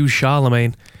fucking choose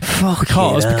Charlemagne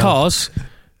because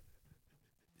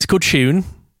it's a good tune.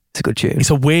 it's a good tune.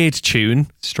 It's a weird tune.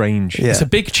 Strange. Yeah. It's a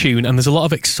big tune, and there's a lot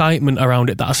of excitement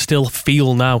around it that I still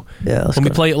feel now. Yeah, that's When we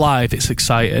good. play it live, it's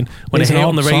exciting. When It's I hear an it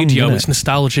on the odd song, radio, isn't it? it's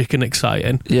nostalgic and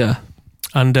exciting, Yeah.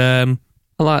 and I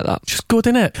like that. just good,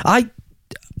 innit?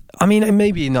 I mean,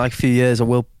 maybe in like a few years I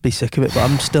will be sick of it, but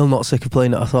I'm still not sick of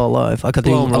playing it at all live. Like I do,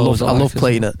 Blown I Rose, I love like it.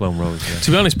 playing it. Blown Rose. Yeah.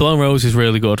 To be honest, Blown Rose is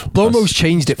really good. Blown That's Rose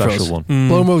changed it for Special us. one. Mm.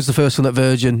 Blown Rose was the first one that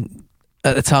Virgin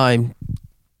at the time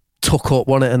took up,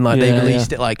 wasn't it? And like they Yeah,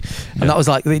 released it like, and that was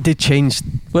like it did change.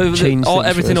 Well, Changed things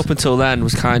everything for us. up until then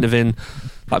was kind of in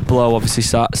like Blow. Obviously,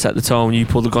 set the tone. You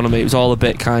pulled the gun on me. It was all a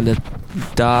bit kind of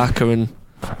darker and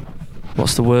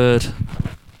what's the word?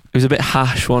 It was a bit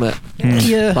hash, wasn't it?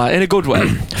 Yeah, Like in a good way. I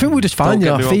think we're just Don't finding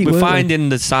get our me wrong. feet. We're weren't we? finding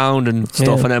the sound and stuff,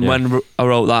 Yeah. and then Yeah. when I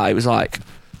wrote that, it was like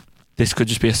this could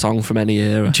just be a song from any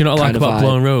era. Do you know what I like kind of about vibe.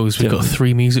 Blown Rose? We've Yeah. got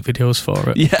 3 music videos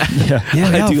for it. Yeah, Yeah, we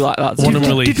I do have. like that. One too. of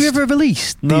them released. Did we ever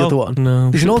release the No. other one?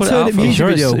 No. There's an Should put it out alternate for- music Sure,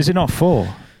 video. is it not 4?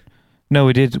 No,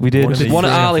 we did. What is it? One at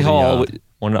Three Arley for the Hall. yard.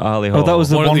 One at Arley Hall. Oh, that was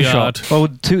the One at one the shot. yard. Oh,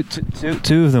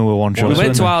 two of them were one shots. We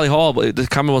went to weren't Arley Hall, but the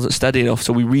camera wasn't steady enough,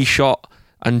 so we reshot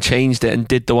and changed it and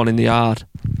did the one in the yard.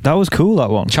 they? That was cool. That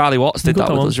one. Charlie Watts did Got that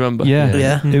that with one. us, remember? Yeah,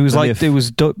 Yeah. It was And like the- it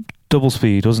was double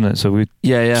speed, wasn't it? So we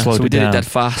Yeah. Slowed So we it did down. it dead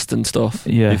fast and stuff.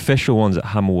 The yeah. official one's at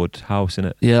Hammerwood House,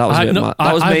 innit? Yeah, that was I- a bit no, mad.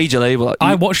 That was I- major label.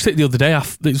 I watched it the other day.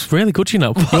 It's really good, you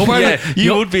know. You're wearing yeah, it- you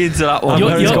you're- would be into that one.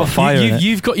 You're- It's got fire in it.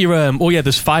 You've got your oh yeah,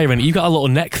 there's fire in it. You got a little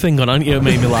neck thing on, haven't you? It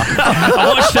made me laugh. I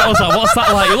watched it. I was like, what's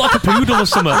that like? You look like a poodle or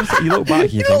something. You look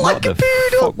back, you think, what the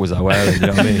fuck was I wearing? You know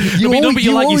what I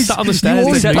mean? You sat on the stairs.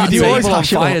 They and set that moved it. table on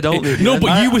fire, don't they? No,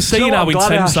 but you were saying how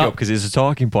intense that. because it's a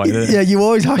talking point. Isn't it? Yeah, you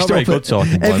always hash Not it very up. good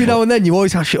talking point, Every but- now and then, you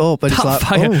always hash it up, and it's That like,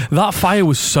 fire, that fire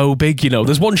was so big, you know.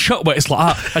 There's one shot where it's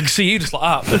like that. I can see you just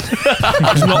like that.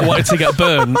 I just not wanting to get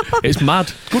burned. It's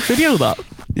mad. Good video, that.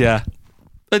 Yeah.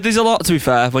 But there's a lot, to be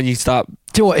fair, when you start. do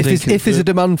you know what? If Thinking there's a through.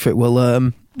 demand for it,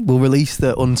 we'll release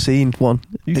the unseen one.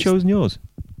 You It's- chosen yours?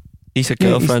 He's a Yeah,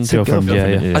 he's girlfriend. still-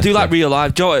 Girlfriend, yeah. I do like Real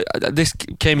Life. Joe, this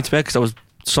came into me because I was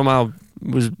somehow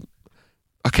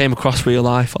I came across Real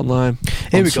Life online.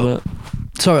 Here on we go. something.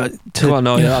 Sorry, Come on,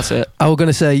 no, yeah, that's it. I was going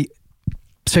to say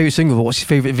favourite single, but what's your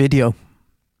favourite video?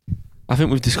 I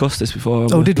think we've discussed this before.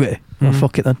 haven't Oh, we? did we? Oh,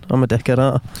 fuck it then. I'm a dickhead,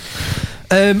 aren't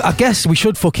I? I guess we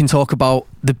should fucking talk about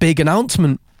the big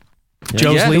announcement.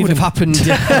 Joe's Yeah, It would leaving. have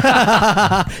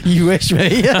happened. You wish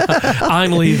me.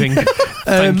 I'm leaving.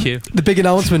 Thank you. The big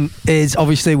announcement is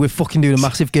obviously we're fucking doing a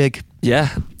massive gig. Yeah.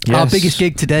 Our Yes. biggest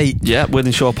gig to date. Yeah,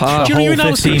 Withenshaw Park. Do you know Whole you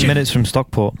announced 15 it? minutes from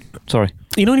Stockport. Sorry.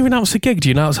 You know when you announce a gig, do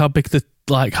you announce how big the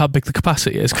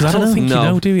capacity is? Because I don't think No. you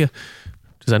know, do you?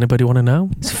 Does anybody want to know?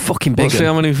 It's fucking We'll big. see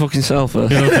how many we fucking sell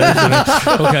first.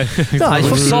 Okay. No, it's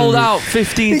We've sold out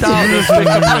 15,000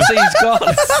 capacity. It's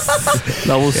gone.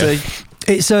 No, we'll see.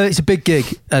 It's a big gig,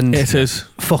 and It is.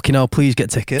 fucking hell, please get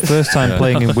tickets. First time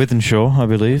playing in Wythenshawe, I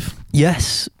believe.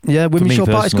 Yes, yeah, For Women's me Show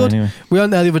Party's personally, good. anyway. We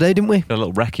went there the other day, didn't we? Had a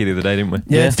little recce the other day, didn't we?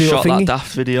 Yeah, to do a Shot little that thingy.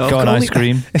 daft video. Got an only- ice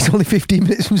cream. It's only 15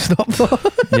 minutes from Stockport.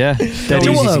 Yeah, dead you know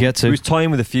easy what, to get We to. was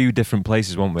toying with a few different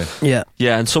places, weren't we? Yeah,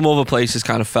 Yeah, and some other places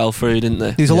kind of fell through, didn't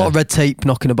they? there's a lot Yeah. of red tape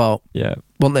knocking about, Yeah.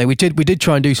 weren't there? We did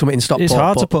try and do something in Stockport. It's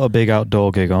hard to but put a big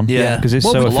outdoor gig on. Yeah. because it's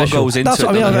Well, so a A lot official. goes into That's what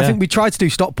I it. mean. doesn't I it? think we tried to do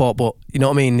Stockport, but you know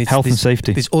what I mean. Health and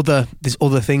safety. There's other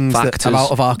things that Factors. are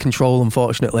out of our control,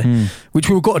 unfortunately, Hmm. which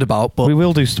we were gutted about. But We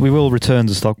will return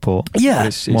to Stockport. yeah, But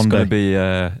it's One going to day. be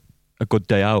a good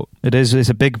day out. It is. It's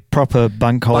a big proper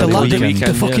bank the, holiday li-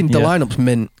 weekend. the fucking the Yeah. lineup's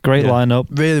mint. Great Yeah. lineup.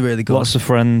 Really, really good. Lots of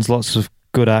friends. Lots of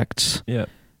good acts. Yeah.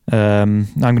 I'm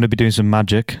going to be doing some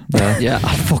magic there. Yeah.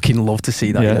 I'd fucking love to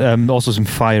see that. yeah. Yeah. Also some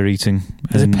fire eating.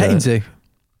 There's a And, petting zoo.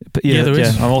 but Yeah, there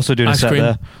is. I'm also doing Ice a set cream.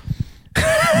 there.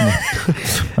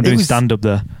 I'm doing was- stand up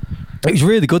there. It was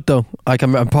really good though. Like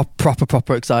I'm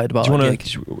proper excited about Do you that want gig.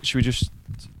 to? Should we just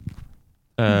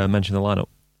mention the lineup?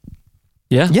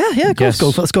 Yeah. Yeah, Yes.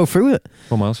 let's go through it.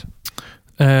 Come on, Miles.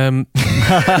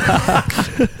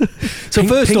 So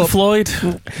first Pink up, Floyd.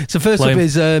 up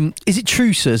is it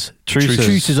Truces?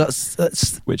 Truces.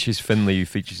 That's Which is Finley, who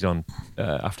features on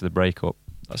after the breakup.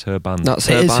 That's her band. That's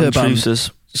It her is band, her band.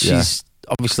 Truces. she's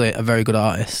obviously a very good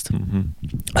artist. hmm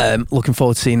Looking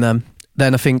forward to seeing them.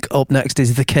 Then I think up next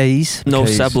is the K's. No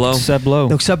Case. Seblo. Seb Lowe.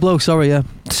 No, Seb Lowe, sorry, yeah.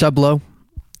 Seb Lowe.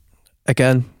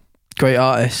 Again, great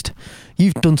artist.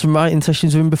 You've done some writing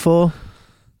sessions with him before?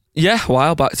 Yeah, a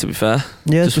while back to be fair.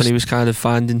 Yeah, Just when he was kind of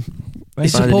finding.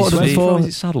 He's finding supported his them feet. before. Is it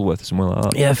Saddleworth or somewhere like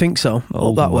that? Yeah, I think so. Oh,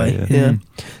 Up that way. yeah. Yeah. Mm.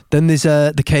 Then there's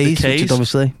the K's, The which K's. is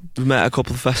obviously We've met at a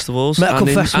couple of festivals. Met a couple and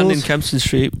of in, festivals. And in Kempston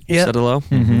Street. Yeah. Said hello.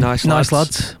 Mhm. Nice nice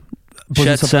lads. Buzzing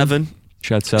Shed top 7.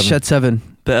 Shed 7. Shed 7.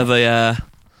 Bit of a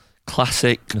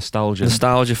classic Nostalgia.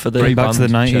 for the. Bring back to the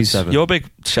band, Shed 90s. 7. You're a big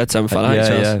Shed 7 fan, aren't you,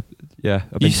 Charles? Yeah.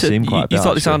 I've been You to see him quite a bit. you thought they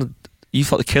actually. sounded. You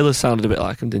thought the Killers sounded a bit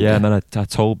like him, didn't Yeah, you? and then I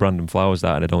told Brandon Flowers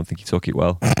that, and I don't think he took it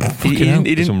well. He for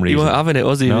didn't. some He reason. weren't having it,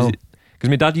 was he? No, Was because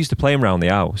my dad used to play him around the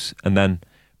house, and then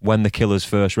when the Killers'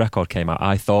 first record came out,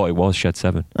 I thought it was Shed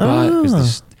 7. Right.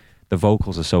 Because the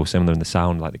vocals are so similar in the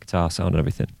sound, like the guitar sound and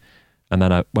everything. And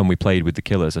then when we played with the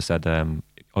Killers, I said,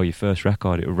 "Oh, your first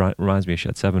record, it reminds me of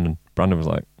Shed 7." And Brandon was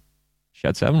like,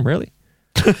 "Shed 7, really?"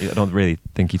 I don't really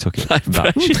think he took it Like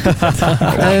that.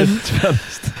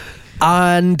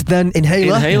 And then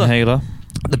Inhaler, Inhaler.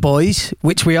 the boys,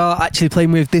 which we are actually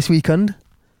playing with this weekend.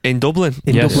 in Dublin.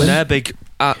 In Yes. Dublin. They're big.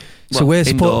 So we're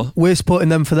indoor. we're supporting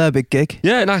them for their big gig.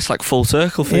 Yeah, nice like full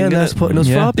circle thing. Yeah, they're innit? supporting us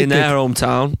for Yeah. our big in gig. their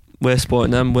hometown. We're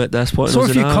supporting them. They're supporting Saw us.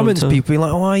 a few in our comments, hometown. people being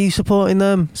like, "Oh, why are you supporting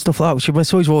them?" Stuff like that, which I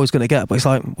suppose we're always going to get. But it's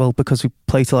like, well, because we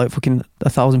play to like fucking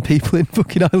 1,000 people in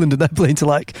fucking Ireland, and they're playing to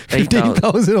like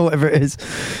 15,000 or whatever it is. Yeah, Do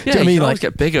you know what I you mean? can always Like,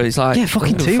 get bigger. It's like yeah,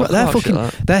 fucking I don't give a too. fuck They're about shit fucking,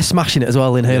 like that. they're smashing it as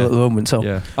well in Halo Yeah. at the moment. So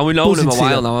Yeah. And we've known buzzing them a to see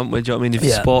while that. now, haven't we? Do you know what I mean? If Yeah.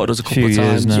 you supported us a A couple few of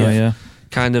years times, now, yeah. yeah.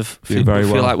 kind of Doing feel, very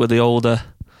feel well. like we're the older.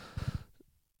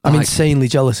 I'm like, insanely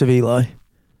jealous of Eli.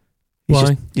 He's Why?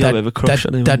 just you got a bit of a crush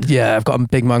on him. dead, yeah, I've got a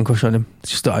big man crush on him. It's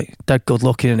just like dead good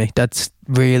looking, isn't he? Dead's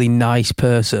really nice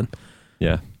person.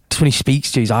 Yeah. Just when he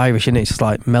speaks to you, he's Irish, isn't it? It's just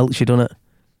like melts you, doesn't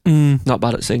it? Not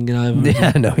bad at singing either.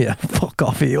 Yeah, no, yeah. Fuck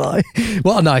off, Eli.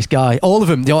 What a nice guy. All of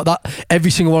them. You know what, that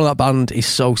every single one of that band is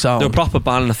so sound. They're a proper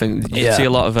band. I think you Yeah. see a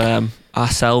lot of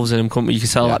ourselves in them. You can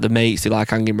tell like the mates. They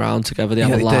like hanging around together. They Yeah,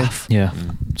 have they a do. laugh. Yeah.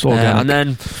 It's organic. And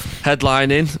then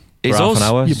headlining is For half us. an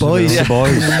hour. Your boys. The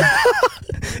boys.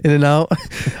 In and out.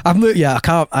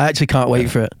 I actually can't wait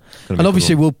for it. Gonna be And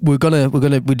obviously cool. we're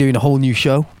doing a whole new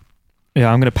show.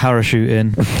 Yeah, I'm going to parachute in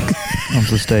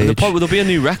onto the stage. There'll be a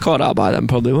new record out by then,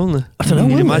 probably, won't there? I don't know,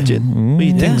 You'd will imagine. Ooh, What do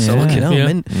you think Yeah, so? fucking hell, Yeah.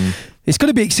 man. It's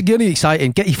gonna be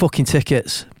exciting. Get your fucking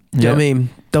tickets. Do you know what I mean?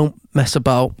 Don't mess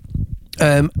about.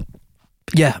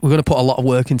 Yeah, we're gonna put a lot of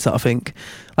work into that, I think.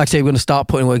 Like I say, we're gonna start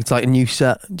putting work into like a new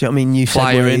set. Do you know what I mean? New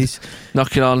Flyer in. segues.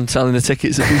 Knocking on, selling the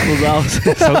tickets at people's house.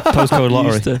 Postcode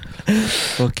lottery. Used to.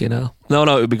 Fucking hell. No,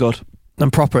 it would be good.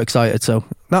 I'm proper excited. So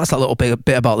that's that little bit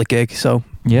about the gig. So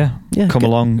Yeah. yeah, Come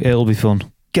along. It'll be fun.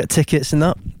 get tickets and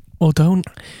that. Or don't.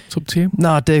 It's up to you.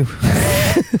 Nah, do.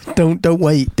 don't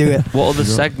wait. Do it. What other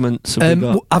segments have we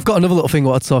got? I've got another little thing I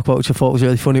wanted to talk about, which I thought was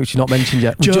really funny, which you've not mentioned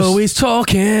yet. Joey's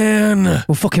talking.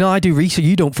 Well, fucking hell, I do research.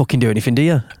 You don't fucking do anything, do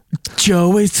you?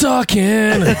 Joey's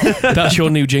talking. That's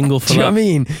your new jingle for Do you know that. what I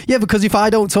mean? Yeah, because if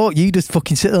I don't talk, you just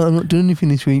fucking sit there. I'm not doing anything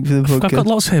this week for the podcast. I've got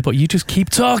lots here, but you just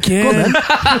keep talking. Go on, then.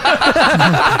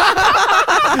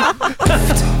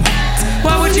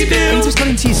 What would you You do? just got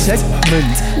into your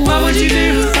segment. What would you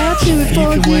do? I'll do it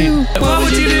for You can wait. What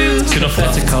would you do? It's enough.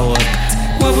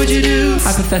 What would you do?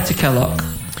 Hypothetical.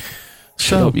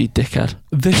 So- up, you dickhead.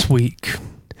 This week.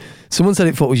 Someone said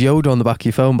it thought it was Yoda on the back of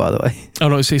your phone, by the way. Oh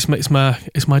no,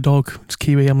 it's my dog. It's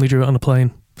Kiwi. Emily drew it on a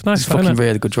plane. It's nice. It's fucking isn't it?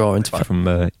 really good drawing. Back from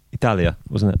Italia,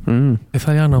 wasn't it? Mm.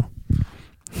 Italiano.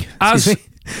 As Excuse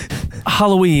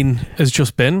Halloween has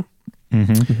just been,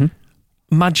 Mm-hmm.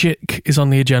 magic is on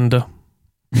the agenda.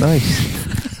 Nice.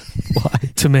 Why?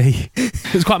 To me,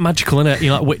 it's quite magical, isn't it? You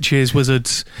know, like witches,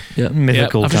 wizards. Yeah.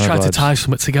 Mythical. I've just kind tried of to vibes. tie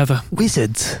something together.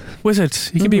 Wizards.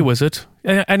 Wizards. You can be a wizard.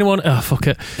 Anyone? Oh, fuck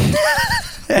it.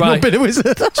 Right. Not been a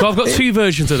wizard. So I've got two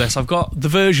versions of this. I've got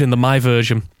my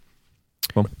version.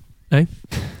 Come Eh?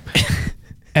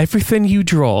 Everything you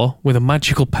draw with a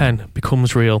magical pen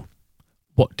becomes real.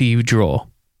 What do you draw?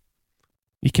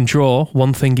 You can draw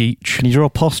one thing each. Can you draw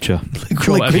posture?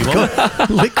 Draw whatever you want.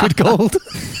 Liquid gold.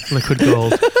 Liquid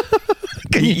gold.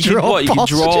 Can you draw what? You can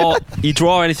posture? you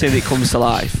draw anything that comes to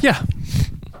life. Yeah.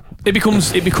 It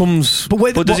becomes. But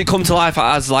wait, But does it come to life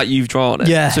as like you've drawn it?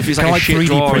 Yeah. So if it's Kinda like a like shit 3D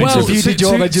drawing, printed. Well, So if you did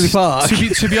draw Edgley Park.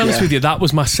 To be honest Yeah. with you, that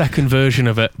was my second version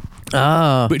of it,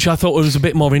 Ah. which I thought was a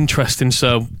bit more interesting.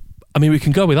 So, I mean, we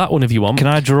can go with that one if you want. Can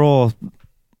I draw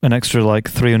an extra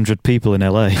 300 people in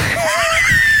LA?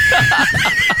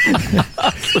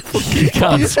 You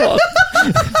can. Right. So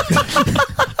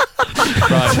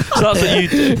that's what you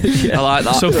do. I like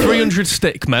that. So 300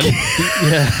 stick men,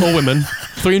 or women,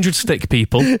 300 stick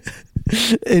people.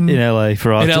 In LA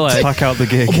for us In to LA. pack out the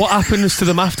gig. What happens to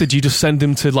them after? Do you just send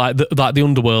them to like the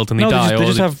underworld and they No, die?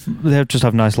 they just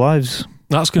have nice lives,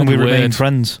 That's going and to we be remain weird.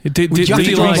 friends. Would you have to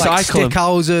you do like, like recycle stick them?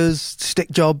 houses,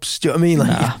 stick jobs? Do you know what I mean?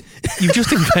 Like, you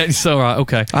just invent. It's all right.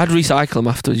 Okay. I'd recycle them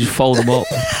after. You fold them up.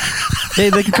 They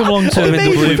can come along to Are the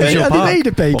they Blue made Visual of- are they Park. made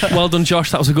of paper? Well done,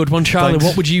 Josh. That was a good one. Charlie, Thanks.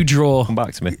 what would you draw? Come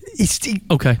back to me.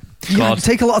 Okay. You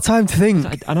take a lot of time to think.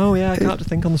 I know, yeah, I can't have to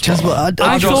think on the spot. Just,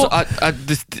 I I thought, thought-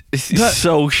 This is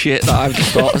so shit that I've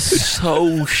just thought.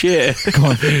 So shit. Go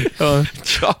on.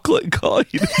 Chocolate coin.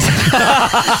 You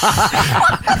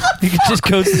could just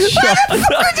go to the shop.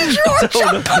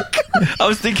 I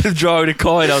was thinking of drawing a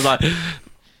coin. I was like, You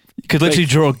could literally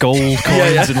draw gold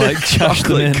coins and cash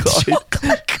them in. coin.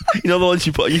 You know the ones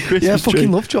you put on your Christmas yeah, I tree?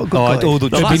 fucking love chocolate. Oh, coin. the,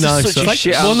 No, It'd be that's nice. such a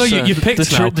shit Well, no, answer. you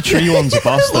picked now. the tree ones are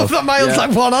boss I love though. that Miles Yeah.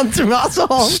 like one answer. That's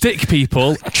all. Stick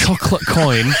people, chocolate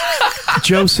coin,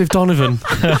 Joseph Donovan.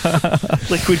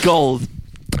 Liquid gold.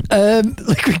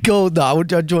 Liquid gold. No, I'd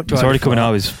draw. It's already coming out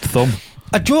of his thumb.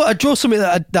 I'd draw something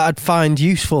that I'd find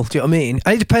useful. Do you know what I mean?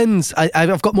 And it depends.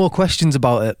 I've got more questions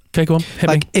about it. Okay, go on. Hit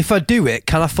Like, if I do it,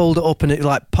 can I fold it up and it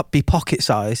be pocket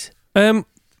size? me.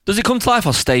 Does it come to life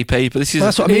or stay paper? This is Well,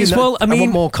 that's what I mean. It's- well, I mean,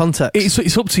 want more context.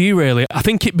 It's up to you, really. I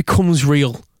think it becomes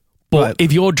real. But Right.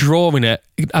 if you're drawing it,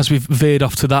 as we've veered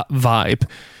off to that vibe,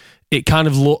 it kind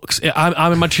of looks.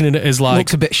 I'm imagining it as like.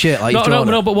 looks a bit shit. Like No, you've no, drawn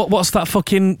no, it. but what's that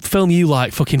fucking film you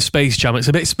like? Fucking Space Jam. It's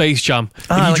a bit Space Jam. If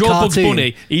you like draw Bugs cartoon.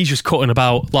 Bunny, he's just cutting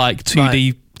about like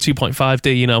 2D,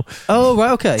 2.5D, you know. Oh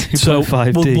right, okay. So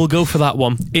 2.5D. we'll go for that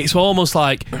one. It's almost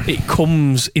like it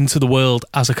comes into the world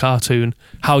as a cartoon,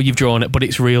 how you've drawn it, but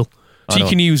it's real. So I you know.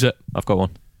 can use it. I've got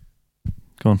one.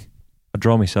 Go on. I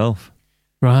draw myself.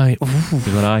 Right.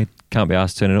 Because when I can't be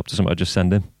asked turning up to something, I just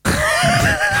send him.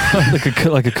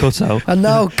 like a cutout. And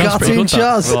now pretty cartoon good,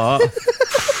 that. Well,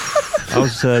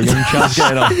 how's young Chaz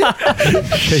getting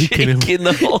on? Shaking him. shaking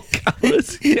the whole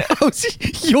canvas. Yeah. how's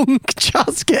young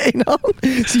Chaz getting on?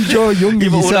 So you draw a young Yeah,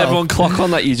 but when yourself. everyone clock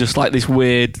on that, you just like this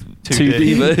weird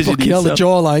 2D version. Fucking hell, the yourself.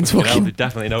 jawline's You fucking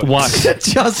definitely know. Wax.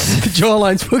 Just the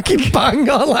jawline's fucking bang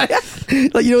on, like you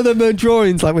know them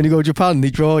drawings, like when you go to Japan, they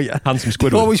draw you. Handsome They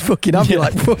Squidward. always fucking have you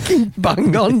like fucking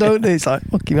bang on, don't they? It's like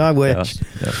fucking I wish. Yeah,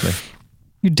 that's me.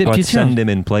 You So dipped I'd your send chin. him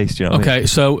in place, do you know what Okay,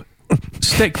 so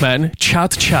Stickmen,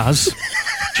 Chaz,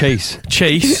 I mean? Chase.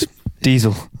 Chase.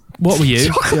 Diesel. What were you?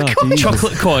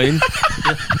 Chocolate coin.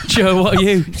 Joe, what are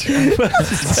you?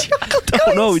 I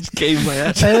don't know. It just came in my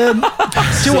head. Do you know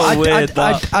So what? weird,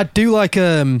 that. I'd do like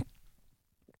I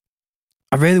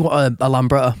really want a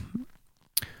Lambretta.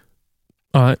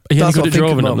 All right. Are you any That's good what at I'm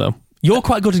drawing thinking them, though? You're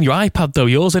quite good on your iPad, though.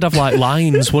 Yours would have like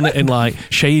lines, wouldn't it, in like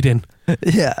shading.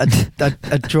 Yeah,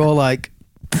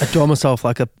 I'd draw myself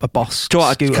like a boss. Do you know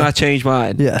what? scooter. Can I change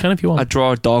mine? Yeah. Can if you want. I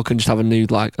draw a dog and just have a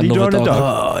nude like you another drawing a dog.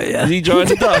 dog? Oh yeah. Is he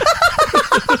drawing a dog?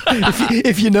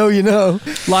 if you know, you know.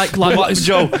 Like What,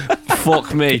 Joe?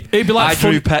 Fuck me. It'd be like I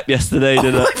drew Pep yesterday,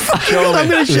 didn't I? Show I'm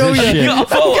me. going to show you. shit. You got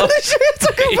a photo? It's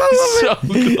It's so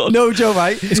good. No, Joe,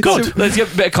 right? It's good. Let's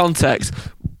get a bit of context.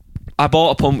 I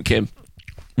bought a pumpkin,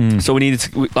 so we needed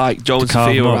to, like, Joe and To carve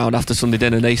Sophia them were up. around after Sunday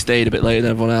dinner and they stayed a bit later than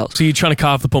everyone else. So you're trying to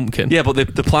carve the pumpkin? Yeah, but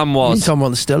the plan You was talking about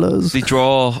the Stillers?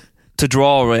 to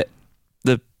draw it.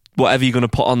 whatever you're going to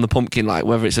put on the pumpkin, like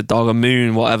whether it's a dog, a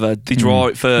moon, whatever, they draw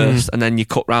it first and then you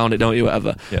cut round it, don't you,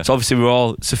 whatever. Yeah. So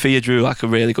obviously Sophia drew like a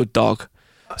really good dog.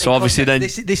 So obviously then...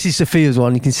 This is Sophia's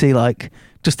one. You can see like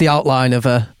just the outline of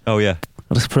her. Oh yeah.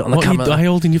 I'll just put it on the What camera. are you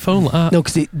holding your phone like that? No,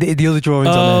 because the other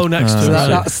drawing's on there. next to So it.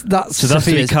 that's So that's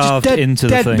to be Sophia's. carved Just into the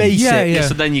dead thing. basic. Yeah.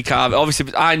 So then you carve it.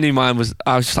 Obviously, I knew mine was...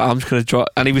 I was just like, I'm just going to draw it.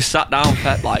 And he was sat down,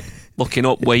 Pep, like, looking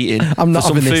up, waiting I'm not for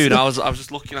some having this. food. I was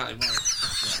just looking at him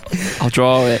like, I'll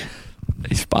draw it.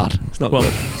 It's bad. It's not Well,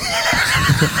 good.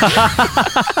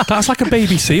 that's like a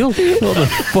baby seal.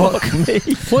 Fuck me.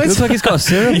 What Looks like it's got a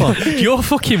syrup on. You're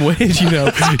fucking weird, you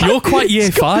know. You're quite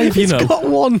year 5, you know. It's got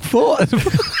 1 foot.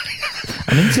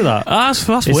 I'm into that. That's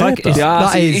It's weird. like- it's- Yeah,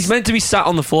 that see, is- he's meant to be sat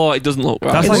on the floor. It doesn't look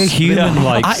right. That's It like a looks- human,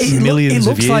 like millions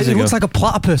of years It ago. looks like a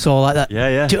platypus or like that. Yeah,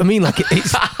 yeah. Do you know what I mean? Like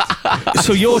it's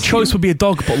So your choice would be a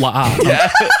dog, but like that.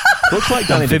 Yeah. Looks like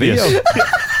Danny Amphibious. DeVito.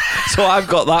 So I've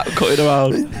got that cutting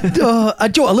around.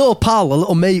 a little pal, a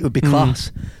little mate would be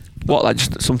class. What, like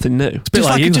just something new? Bit Just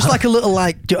like like, you, just that. like a little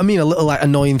like, do you know what I mean? A little like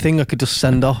annoying thing I could just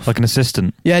send off. Like an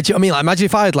assistant. Yeah, do you know what I mean? Like imagine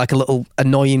if I had like a little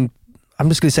annoying. I'm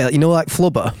just gonna say like, you know, like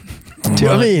Flubber. Do you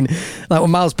know what I mean? Like when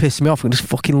Miles pissed me off, I could just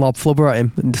fucking lob Flubber at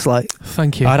him and just like,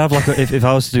 Thank you. I'd have like if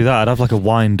I was to do that, I'd have like a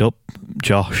wind up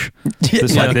Josh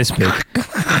that's Yeah. like this big,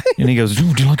 and he goes,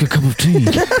 "Ooh, do you like a cup of tea?"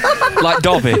 Like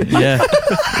Dobby. yeah,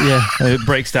 yeah. And it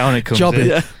breaks down. It comes Jobby. in.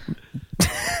 Yeah.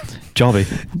 Jobby,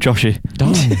 Joshy.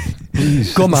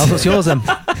 go on, Miles, what's yours then?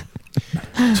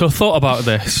 So I thought about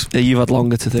this. Yeah, you've had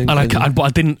longer to think. And haven't you? but I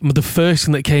didn't. The first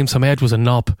thing that came to my head was a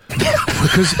knob,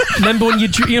 because remember when you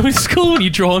know in school when you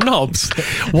draw knobs,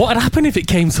 what would happen if it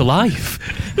came to life?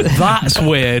 That's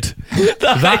weird.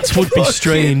 That would be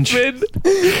strange.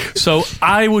 So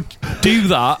I would do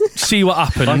that, see what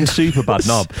Like a happens. super bad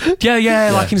knob.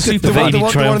 Yeah, like in super The bad. Lady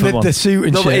Triumphant one. The suit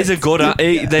and No, but shit. it's a good...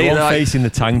 They The one like, facing the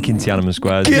tank in Tiananmen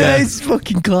Square. yeah, it's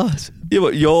fucking class. yeah,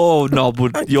 but your knob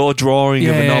would... Your drawing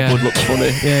of a Yeah, knob yeah. would look funny.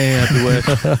 Yeah, it'd be weird.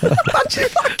 Imagine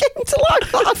if I came to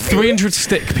like that. 300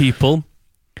 stick people,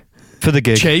 For the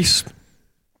gig. chase,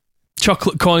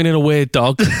 chocolate coin and a weird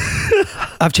dog,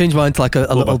 I've changed mine to like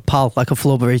a little pal, like a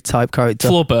flubbery type character.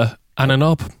 flubber, and a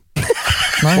knob.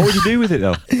 What would you do with it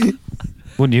though?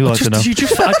 Wouldn't you like to know?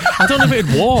 I don't know if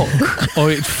it'd walk or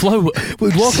it'd float.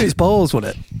 We'd walk in its balls,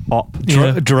 wouldn't it? Op.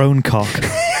 Yeah. Drone cock.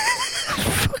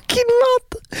 Fucking rad.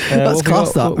 That's what class,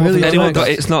 we got- that. what we Really got Anyone next? got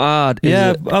It's Not Hard? is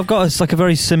Yeah, it? I've got like a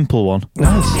very simple one.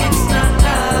 nice.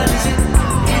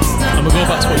 I'm gonna go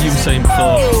back to what you were saying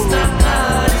before.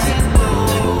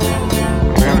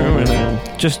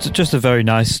 Just a very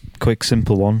nice, quick,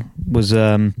 simple one. Was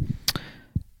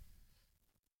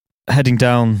heading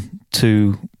down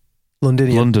to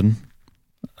London. London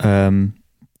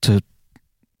to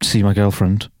see my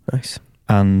girlfriend, Nice.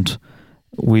 and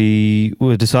we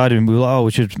were deciding we were like, oh,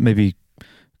 we should maybe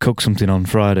cook something on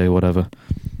Friday or whatever.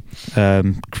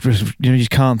 You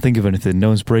can't think of anything,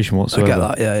 no inspiration I whatsoever. get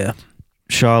that, yeah.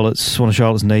 One of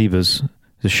Charlotte's neighbours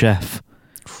is a chef.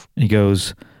 He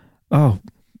goes, "Oh,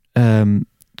 come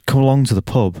along to the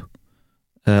pub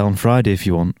on Friday if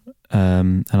you want,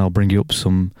 and I'll bring you up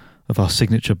some of our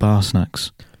signature bar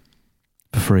snacks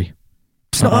for free."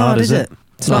 It's not hard, is it?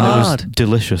 It's not And it was hard.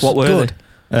 delicious. What were Good.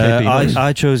 they?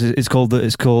 I chose it. It's called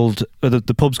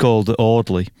the pub's called the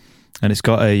Audley, and it's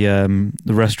got a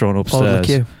the restaurant Oh, upstairs. look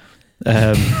you.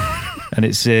 And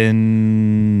it's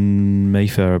in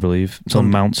Mayfair, I believe. It's on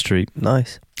Mount Street.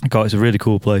 Nice. God, it's a really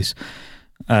cool place.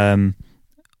 And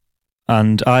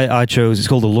I chose. It's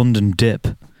called the London Dip,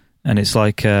 and it's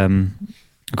like I've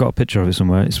got a picture of it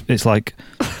somewhere. It's like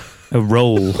a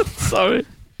roll, Sorry.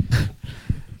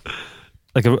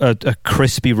 like a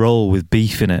crispy roll with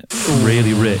beef in it,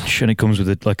 really rich, and it comes with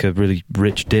a really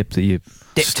rich dip that you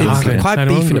Dipped stuck in. in. Quite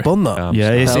Kinda beef in hungry. a bun, that.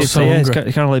 Yeah, it's I'm so it's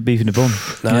hungry. kind of like beef in a bun.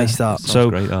 Nice, that. So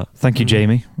great, that. thank you,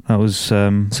 Jamie. That was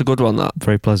It's a good one, that.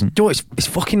 very pleasant. Do you know what, it's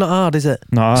fucking not hard, is it?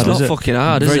 Not hard, It's not is it? fucking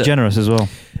hard, is Very it? generous as well.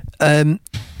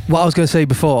 What I was going to say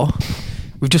before,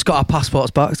 we've just got our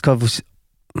passports back.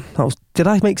 Did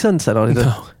I make sense then? Or did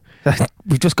No.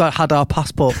 We've just had our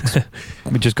passports.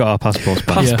 We just got our passports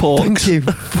back. Passport. Thank you.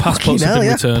 Passports Fucking have hell, been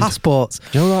yeah. returned. Passports.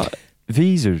 Do you know that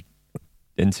visa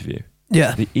interview?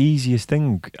 Yeah. The easiest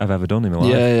thing I've ever done in my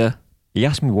life. Yeah. He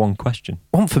asked me one question,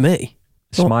 One for me.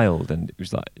 What? smiled, and it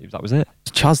was like that was it.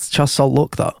 Chaz Salt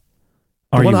look that.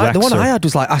 Are The you one I Wrexham? had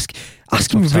was like asking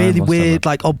me tough time, really last weird,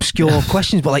 time. like obscure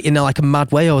questions, but like in like a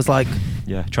mad way. I was like,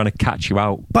 Yeah, trying to catch you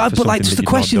out. but for like something just that the you've not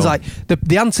questions, done. like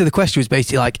the answer to the question was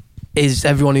basically like, is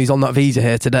everyone who's on that visa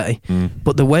here today?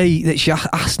 But the way that she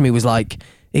asked me was like,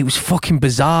 it was fucking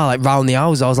bizarre, like round the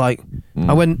hours. I was like, I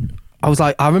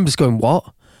remember just going,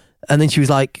 what? And then she was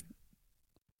like,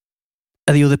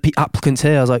 are the other applicants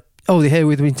here? I was like, oh, they're here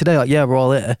with me today. Like, yeah, we're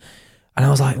all here. And I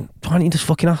was like, why don't you just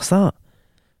fucking ask that?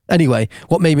 Anyway,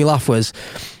 what made me laugh was,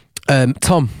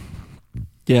 Tom.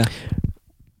 Yeah.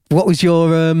 What was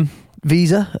your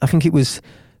visa? I think it was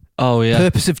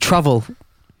purpose of travel.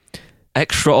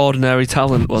 Extraordinary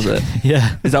talent, was it?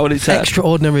 Yeah. Is that what it said?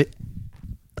 Extraordinary.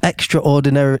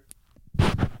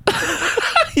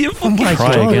 You're fucking Try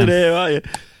struggling again. here, aren't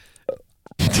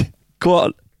you? Go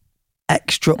on.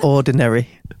 Extraordinary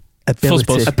ability.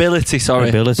 Fuzzbuzz. Ability, sorry.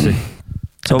 Ability.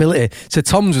 So, Ability. So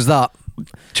Tom's was that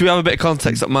should we have a bit of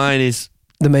context? That mine is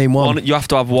the main one. you have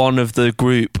to have one of the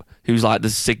group who's like all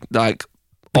the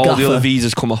gaffer. other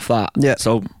visas come off that. Yeah.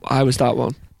 So I was that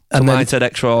one. So And mine then- said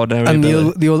extraordinary. And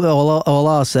ability. the other, all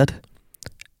ours said,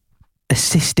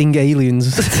 assisting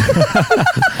aliens.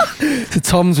 So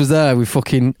Tom's was there with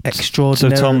fucking So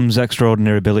extraordinary. Tom's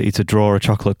extraordinary ability to draw a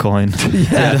chocolate coin.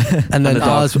 yeah. And then And a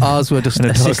dog. ours were just And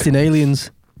a dog. assisting aliens.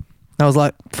 I was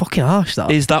like, fucking harsh that.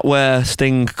 Is that where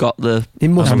Sting got the It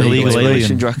must I'm be. a legal alien.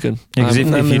 inspiration, do you reckon? Yeah, 'cause if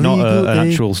I'm you're not illegal, an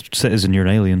actual citizen, you're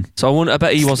an alien. So I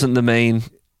bet he wasn't the main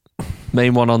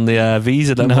one on the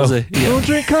visa then, No. was he? Yeah. Don't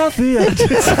drink coffee.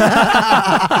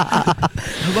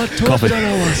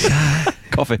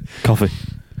 Coffee.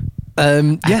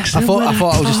 Yeah, I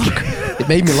thought I was just. It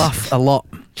made me laugh a lot.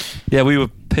 Yeah, we were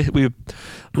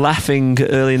laughing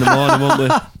early in the morning, weren't we?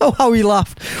 Oh, how we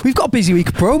laughed. We've got a busy week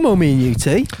of promo, me and you,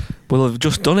 T. We'll have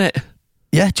just done it.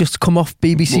 Yeah, just come off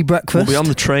BBC Breakfast. We'll be on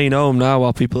the train home now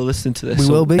while people are listening to this. We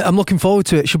so will be. I'm looking forward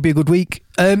to it. Should be a good week.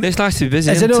 It's nice to be busy,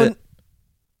 Has isn't anyone- it?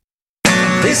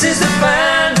 This is the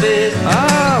fan bit.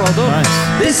 Ah, well done.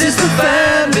 Nice. This is the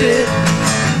fan bit.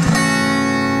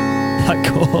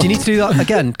 Do you need to do that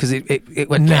again? Because it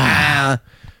went. Nah.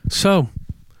 So,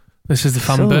 this is the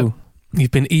fan bit.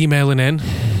 You've been emailing in,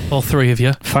 all three of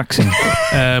you. Faxing.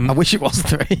 I wish it was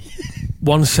 3.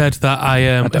 One said that I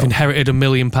have inherited £1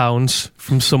 million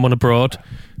from someone abroad.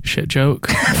 Shit joke.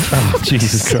 Oh,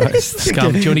 Jesus Christ.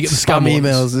 Scam. Do you want to get the scam ones?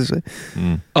 emails? Is it?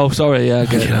 Oh, sorry. Yeah, I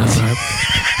get it.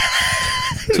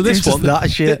 So this It's just one,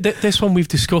 that shit. this one we've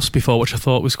discussed before, which I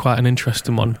thought was quite an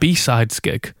interesting one. B-sides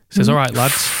gig. Says, all right,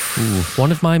 lads.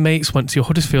 One of my mates went to your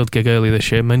Huddersfield gig earlier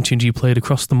this year, mentioned you played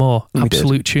Across the Moor. We did.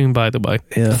 Absolute tune, by the way.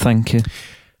 Yeah. Thank you.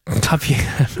 Have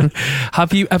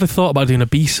you ever thought about doing a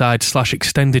B-side /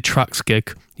 extended tracks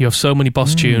gig? You have so many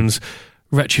boss tunes,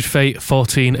 Wretched Fate,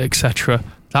 14, etc.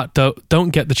 that don't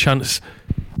get the chance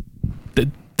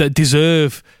that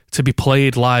deserve to be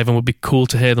played live and would be cool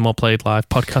to hear them all played live.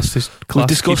 Podcast is class. We've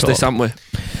discussed this, haven't we?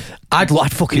 I'd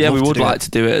fucking Yeah, love we to would do like it.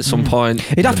 to do it at some point.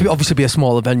 It'd have to be obviously be a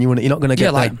smaller venue, wouldn't it? You're not going to get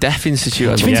Yeah, like Deaf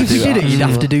Institute. Do you think I'd if you love to did do it, that. you'd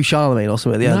have to do Charlemagne or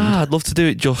something at the end? Nah, I'd love to do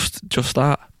it just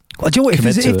that. Well, do you know what? If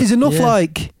Commit there's, to if it. there's enough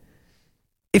Yeah.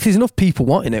 if there's enough people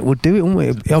wanting it, we'll do it, won't we?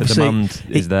 The Obviously, demand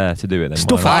is there to do it. Then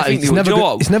stuff why I like think it's they would- never do you know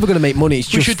gonna, what? it's never going to make money. It's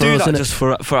We just should for do us, that innit? just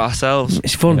for ourselves.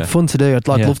 It's fun, Yeah. fun to do. I'd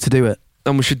Yeah. love to do it.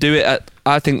 And we should do it at,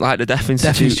 I think, like the Deaf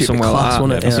Institute, Institute would be somewhere class, like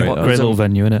wouldn't that. it? It's Yeah. a great little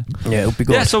venue, innit? Yeah, it'll be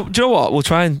good. Yeah, so do you know what? We'll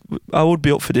try and I would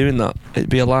be up for doing that. It'd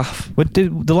be a laugh.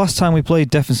 The last time we played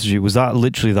Deaf Institute, was that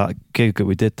literally that gig that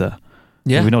we did there?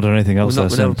 Yeah. We've not done anything else We've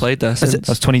there never since. played there Is it-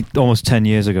 since. That's almost 10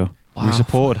 years ago. Wow. We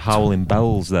supported Howling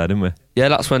Bells there, didn't we? Yeah,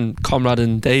 that's when Conrad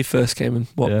and Dave first came and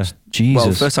Yeah. Well,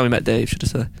 Jesus. first time we met Dave, should I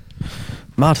say.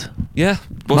 Mad. Yeah.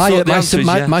 Well, My, so uh, the my, answer sim- is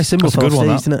my, yes. my symbol That's a for good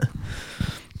one, stage, isn't it?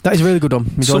 That is a really good one.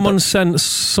 Enjoyed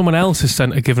Someone else has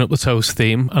sent a Giving Up the Toast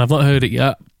theme, and I've not heard it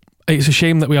yet. It's a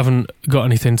shame that we haven't got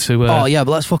anything to that. Oh yeah,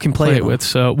 but let's fucking play play it with.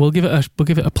 So we'll give it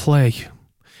a play.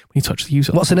 We need to actually use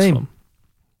it. What's the name?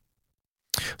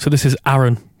 So this is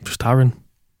Aaron. Just Aaron.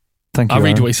 Thank you. I'll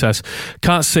read Aaron. what he says.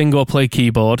 Can't sing or play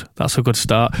keyboard. That's a good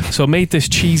start. So I made this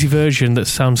cheesy version that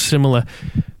sounds similar,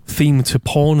 themed to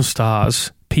Porn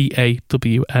Stars,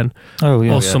 PAWN, Oh,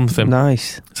 yeah. or something.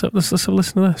 Nice. So let's have a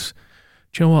listen to this.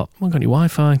 Do you know what? I'm not got any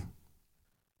Wi-Fi.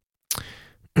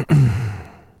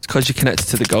 It's because you're connected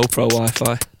to the GoPro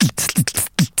Wi-Fi.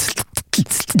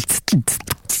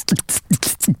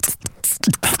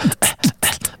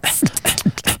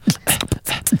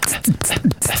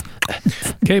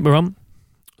 Okay, we're on.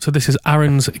 So this is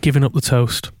Aaron's Giving Up the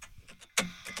Toast.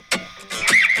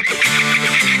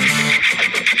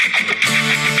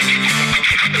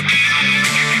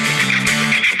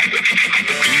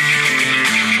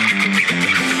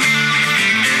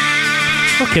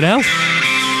 Fucking hell.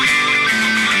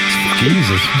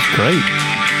 Jesus, that's great.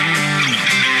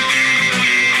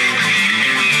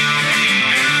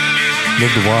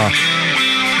 Love the wah.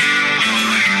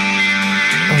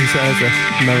 Oh, he says a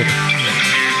melody.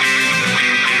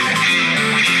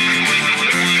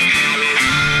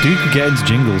 Dude could get into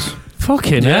jingles.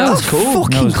 Fucking Yeah, hell. that's cool. That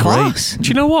Fucking was great. class. Do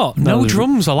you know what? That No was-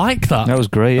 drums. I like that. That was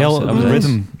great. That Yeah, was- the that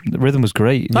was rhythm was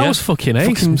great. That was fucking ace.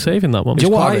 Fucking- I'm saving that one. Do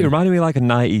you know what I It mean? reminded me like a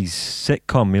 90s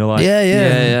sitcom, you know, like Yeah.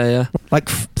 Yeah. Like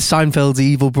Seinfeld's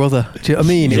evil brother. Do you know what I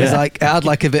mean? It was Yeah. like it had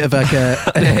like a bit of like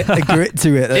a grit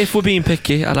to it. If we're being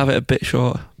picky, I'd have it a bit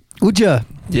shorter. Would you?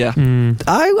 Yeah. Mm.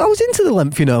 I was into the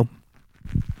length, you know.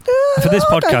 For this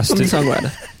podcast, Some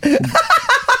songwriter.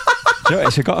 You know,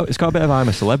 it's got a bit of I'm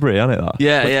a Celebrity on it, that.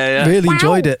 Yeah. Really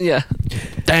enjoyed it. Yeah.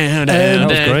 Damn, that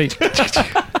was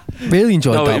great. Really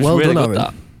enjoyed No, that. it was Well really done, good,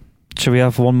 Aaron. that. Shall we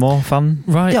have one more fan?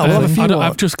 Right. Yeah, we'll have a few more.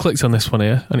 I've just clicked on this one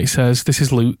here, and it says, "This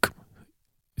is Luke."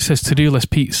 It says, "To-do list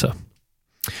pizza."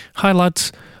 Hi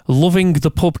lads, loving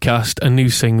the podcast and new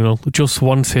single. Just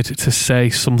wanted to say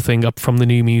something up from the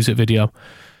new music video.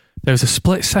 There's a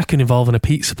split second involving a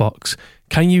pizza box.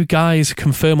 Can you guys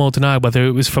confirm or deny whether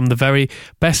it was from the very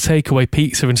best takeaway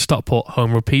pizza in Stockport,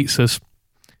 Home Road Pizzas?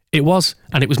 It was,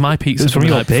 and it was my It pizza was from from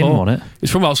the your night bin, before. wasn't it?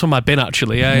 It's from my bin,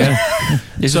 actually. Yeah.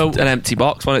 It's So- just an empty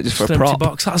box, wasn't it? Just for Just a an empty prop.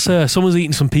 box. That's someone's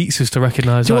eating some pizzas to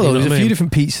recognise Do you that. know what, you know there was what a I few mean?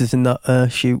 different pizzas in that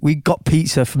shoot. We got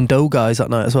pizza from Dough Guys that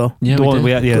night as well. Yeah, The we one did.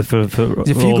 we had, yeah, for There's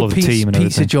a few all good of the team and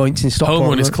pizza everything. joints in Stockport. Home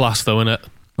run is right? class, though, isn't it?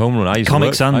 Home Run. I used Comic to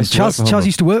work, Sans. I used to work for Home Chaz Run.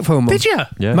 used to work for Home Run. Did you?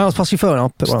 Yeah. Miles, pass your phone. I'll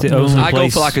pick one It's up. the only I go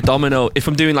place- for like a Domino. If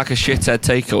I'm doing like a shithead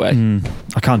takeaway,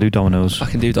 I can't do Domino's. I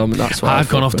can do Domino. That's what I've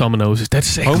gone off Domino's. It's dead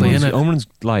sickly, isn't it? Home Run's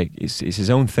like it's his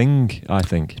own thing, I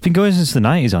think. It's been going since the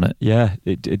 90s on it. Yeah,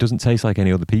 it doesn't taste like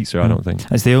any other pizza, I don't think.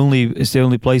 It's the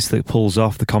only place that pulls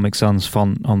off the Comic Sans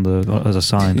font on the as a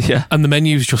sign. Yeah. And the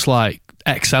menu's just like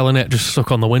XL in it, just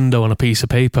stuck on the window on a piece of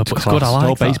paper. But it's good. I It's all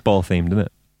like that. baseball themed, isn't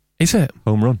it? Is it?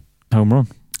 Home Run. Home run.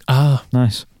 Ah,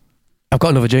 Nice. I've got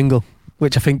another jingle,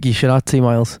 which I think you should add to,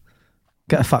 Miles.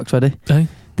 Get a fact ready. hey.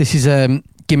 This is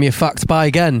Give Me a Fact by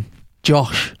again,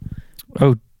 Josh.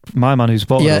 Oh, my man who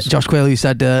spotted Yeah, us. Josh Quayle, who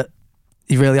said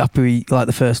he's really happy he liked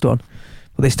the first one.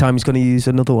 But this time he's going to use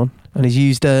another one. And he's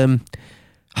used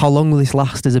How Long Will This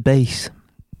Last as a base.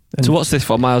 And So what's this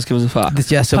for? Miles, give us a fact.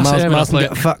 this, yeah, so Pass it Miles, over, Miles I'll can play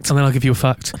get a it. fact. And then I'll give you a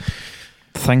fact.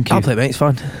 Thank you. I'll play it, mate, it's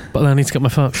fine. But then I need to get my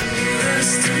fact.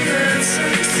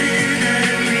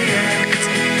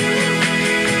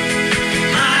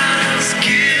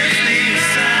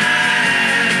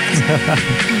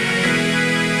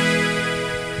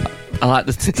 I like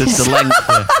the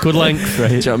length. Good length. Do you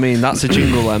know what I mean? That's a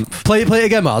jingle length. Play it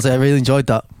again, Miles. I really enjoyed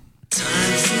that.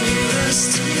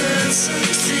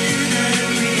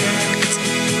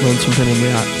 Learn something and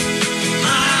react.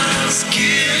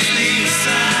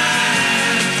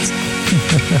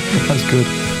 That's good.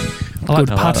 I like Good.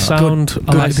 the pad sound. I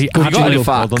good- like the good You got any agile.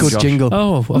 facts? Good Josh. jingle.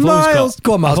 Oh, I've always Miles, got.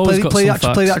 go on, Miles. I've always Play got the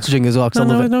some actual facts. jingle as well, because I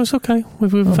love it. No, it's okay.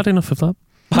 We've had enough of that.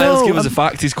 Miles, No, give us a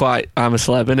fact. He's quite. I'm a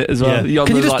celeb in it as well. Yeah. You're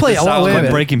Can you the, just play the it? I wanna sound hear man.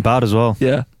 it. Breaking Bad as well.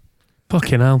 Yeah.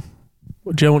 Fucking hell.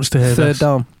 Joe wants to hear Third this.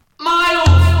 down.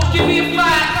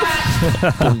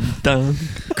 Dun.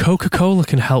 Coca-Cola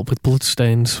can help with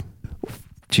bloodstains.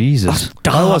 Jesus.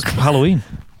 dark. Oh, that's Halloween.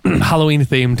 Halloween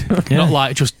themed. Yeah. Not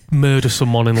like just murder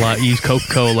someone and like use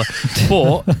Coca-Cola.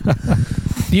 But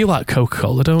you like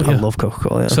Coca-Cola, don't you? I love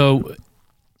Coca-Cola, yeah. So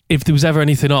if there was ever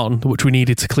anything on which we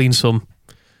needed to clean some,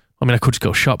 I mean, I could just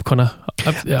go shop, couldn't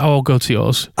I? I'll go to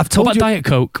yours. I've What told about you. Diet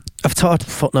Coke? I've told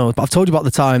you about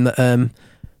the time that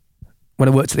when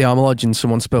I worked at the Armour Lodge and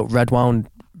someone spilt red wine.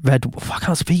 I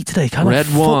can't speak today, can I? Red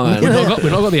Fuck wine. me.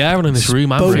 We've not got the air on in this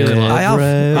room. I'm Spoken. really I like. have.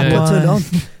 Red I've got to turn it on.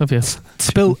 Have you?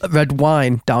 Spilt red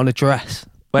wine down a dress.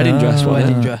 Wedding dress, Ah. wasn't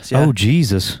Wedding it? dress, yeah. Oh,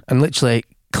 Jesus. And literally,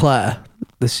 Claire,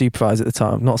 the supervisor at the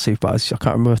time, not supervisor, I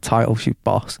can't remember her title, she was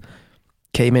boss,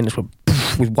 came in and just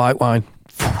went with white wine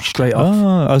straight off.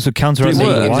 Oh, I was a counter. It was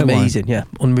worked. amazing, yeah,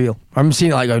 unreal. I remember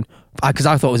seeing it like going, because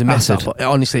I thought it was a mess up, Acid. but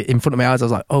honestly, in front of my eyes, I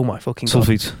was like, oh my fucking God.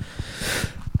 Sulfites.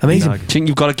 Amazing. Do you think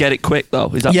you've got to get it quick though?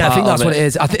 Is that Yeah, I part think that's of what it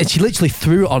is. And she literally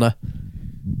threw it on her.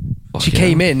 She Fucking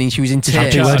came hell. in and she was in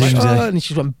Happy tears. wedding Like, day. "Oh," and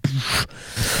she just went,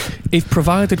 If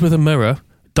provided with a mirror,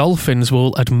 dolphins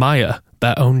will admire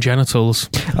their own genitals.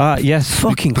 Yes.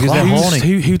 Fucking because they're class.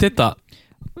 horny. Who did that?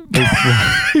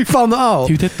 who found that out?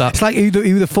 Who did that? It's like who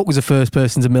the fuck was the first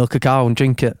person to milk a cow and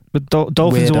drink it? But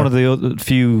dolphins Weirdo. are one of the other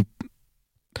few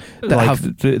That like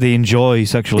have- they enjoy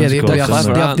sexual Yeah, they intercourse.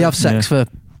 have, don't they have sex for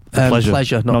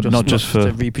pleasure, not just for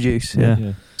to reproduce. yeah.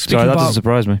 Yeah. Speaking Sorry, that about doesn't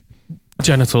surprise me.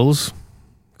 genitals,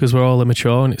 because we're all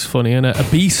immature and it's funny, innit?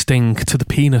 A bee sting to the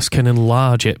penis can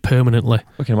enlarge it permanently.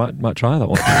 Okay, might try that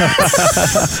one.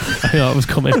 Yeah, it was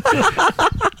coming.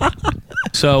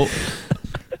 So,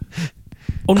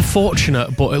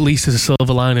 unfortunate, but at least there's a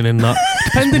silver lining in that.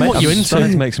 Depending what you're I'm starting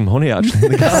to into. make some honey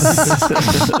actually.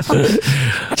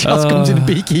 Just comes in a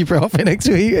beekeeper off it next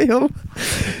week. You know?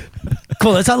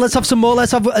 Come on, let's have some more.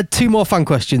 Let's have 2 more fan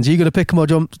questions. Are you going to pick them or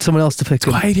do you want someone else to pick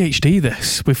them? Got ADHD.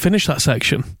 This we've finished that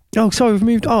section. Oh, sorry, we've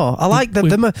moved. Oh, I like them.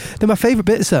 They're my favourite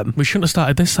bits. Them. We shouldn't have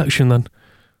started this section then.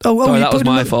 Oh, that was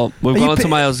my fault. We've gone on to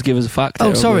Miles to give us a fact. Oh,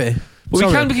 here, sorry. Well,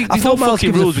 we can. There's no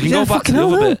fucking rules. We can go back to the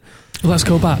other bit. Well, let's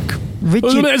go back.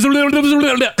 Rigid. This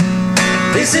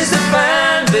is the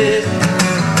fan bit.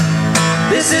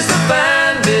 This is the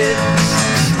fan bit.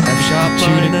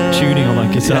 Tuning on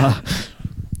that guitar.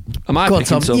 Am I Go on,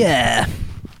 picking Tom. some? Yeah.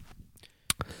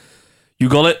 You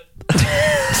got it.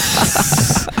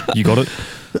 You got it.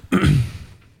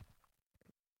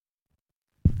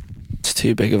 It's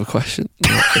too big of a question.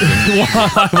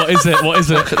 Why? What is it?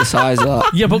 Look at the size of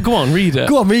that. Yeah, but go on, read it.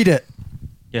 Go on, read it.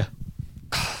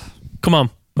 Come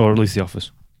on. Or at least The Office.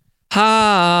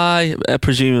 Hi,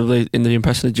 presumably in the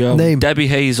impression of Joe. Name. Debbie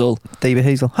Hazel. David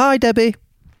Hazel. Hi, Debbie.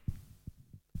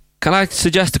 Can I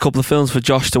suggest a couple of films for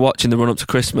Josh to watch in the run-up to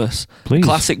Christmas? Please.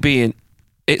 Classic being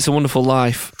It's a Wonderful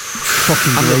Life.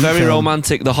 Fucking And great the very film.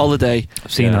 romantic The Holiday.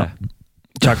 I've seen that.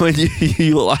 When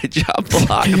you look like Jack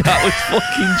Black. That was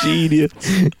fucking genius.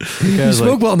 We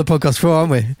spoke about it on the podcast before,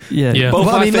 aren't we? Yeah. Yeah. Both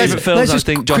But I my mean, favourite let's films, I just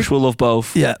think Josh will love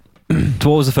both. Yeah. So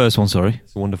what was the first one, sorry?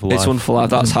 It's a Wonderful Life. It's a Wonderful Life.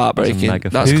 That's heartbreaking. mega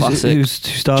That's film. classic. Who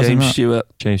stars in James that? Stewart.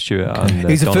 James Stewart. And,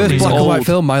 He's the Donnelly. first He's black and white old.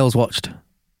 film Miles watched.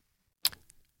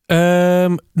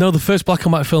 No, the first black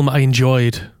and white film I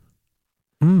enjoyed.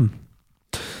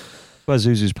 Where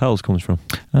Zuzu's Pals comes from.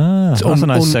 Ah, It's that's a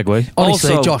nice un- segue.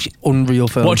 Honestly, Also- Josh, unreal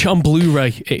film. Watch it on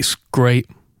Blu-ray. It's great.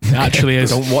 It actually is.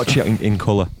 Don't watch it in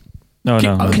colour. No.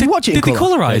 Can you watch it in Did they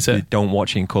colour? colorise it? Don't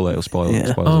watch it in colour. It'll spoil it.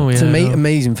 Yeah. Oh, it. yeah. It's an no.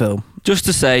 amazing film. Just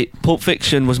to say, Pulp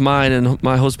Fiction was mine and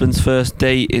my husband's first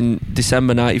date in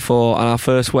December 94, and our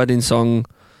first wedding song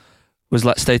was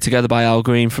Let's Stay Together by Al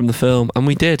Green from the film, and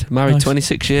we did. Married Nice.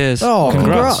 26 years. Oh,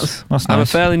 Congrats. congrats. That's I'm a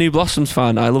nice. fairly new Blossoms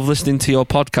fan. I love listening to your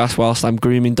podcast whilst I'm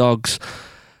grooming dogs.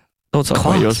 Don't talk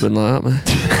about your Class. husband like that, man.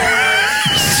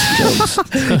 Jokes.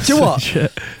 Do you know what?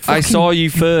 Shit. I saw you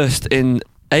first in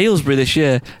Aylesbury this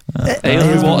year. Aylesbury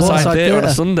Aylesbury Waterside Waterside Theatre on a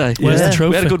Theatre. Sunday. Where's Yeah. the trophy?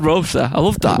 We had a good roast there. I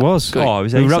loved that. It was. Great. Oh, it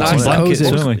was We wrapped ace. some Nice. blankets,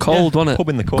 Cozy. didn't we? Cold, wasn't it? Pub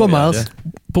in the Go on, courtyard, Miles. yeah.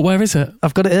 But where is it?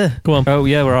 I've got it here. Go on. Oh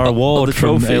yeah, we're our award the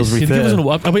from trophies. Aylesbury Give us an Theatre.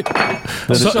 award. I mean,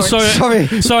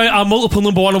 Sorry. sorry, our multiple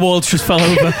number one awards just fell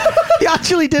over. He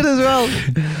actually did as well.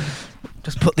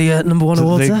 Just put the number one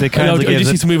awards there. They You kindly gave just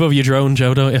need it. to move over your drone,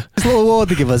 Joe, don't you? This little award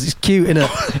they give us, it's cute, innit?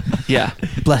 Yeah.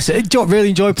 Bless it. Joe really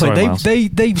enjoyed playing. Sorry,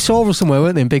 Miles. They saw us somewhere,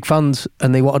 weren't they? And big fans,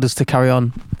 and they wanted us to carry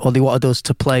on, or they wanted us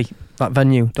to play that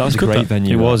venue. That was a good, great that.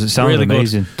 venue. It was. It sounded Really good.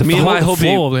 amazing. Me and whole my hubby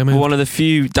floor, I mean. were one of the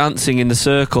few dancing in the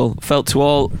circle. Felt too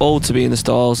old to be in the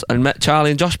stalls, and met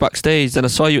Charlie and Josh backstage. Then I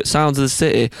saw you at Sounds of the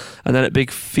City, and then at Big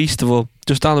Festival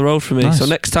just down the road from me. Nice. So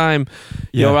next time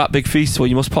you're at Big Festival,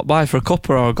 you must pop by for a cuppa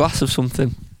or a glass of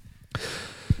something.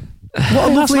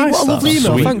 What a lovely, nice, what a that. lovely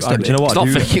email. Sweet. Thanks, Do you Debbie. know what?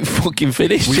 It's not You- fucking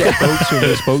finished We yet.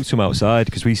 spoke to him outside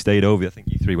because we stayed over. I think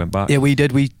you three went back. Yeah, we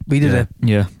did. We did Yeah.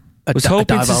 Yeah. a Was a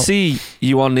hoping dive to out. see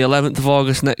you on the 11th of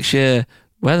August next year.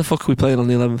 Where the fuck are we playing on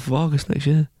the 11th of August next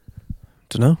year?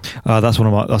 Don't know.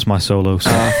 That's my solo. So.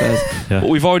 Fairs. Yeah. But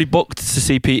we've already booked to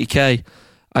see Peter Kay.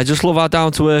 I just love how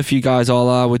down to earth you guys all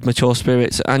are with mature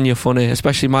spirits, and you're funny,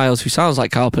 especially Miles, who sounds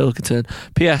like Carl Pilkington.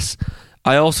 P.S.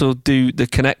 I also do the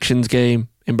Connections game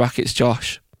in brackets,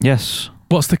 Josh. Yes.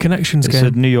 What's the Connections It's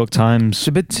a game? New York It's Times.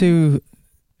 a bit too.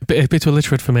 A bit too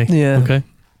illiterate for me. Yeah. Okay.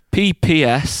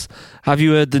 P.P.S. Have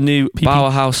you heard the new PP.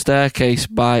 Bowerhouse Staircase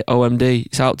by OMD?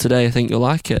 It's out today. I think you'll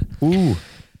like it. Ooh.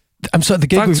 I'm sorry.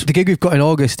 Thanks. The gig we've got in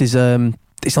August is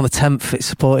it's on the 10th. It's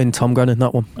supporting Tom Grennan.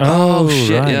 That one. Oh,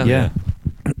 shit, right, yeah.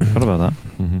 Forgot about that.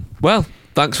 Mm-hmm. Well,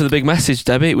 thanks for the big message,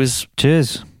 Debbie. It was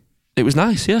Cheers.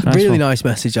 nice, yeah. Nice really one. nice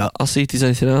message. That. I'll see if there's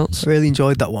anything else. I really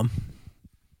enjoyed that one.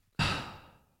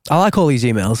 I like all these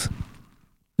emails.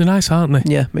 They're nice, aren't they?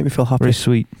 Yeah, make me feel happy. Very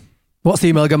sweet. What's the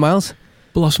email again, Miles?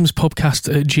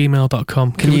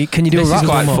 blossomspodcast@gmail.com. Can you do This a is rap?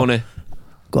 quite more? funny.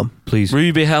 Please.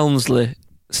 Ruby Helmsley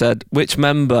said, which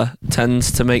member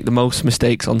tends to make the most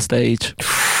mistakes on stage?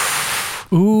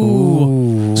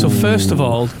 Ooh. So first of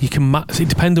all, you can it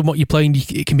depends on what you're playing.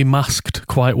 It can be masked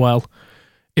quite well.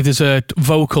 If there's a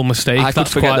vocal mistake, I could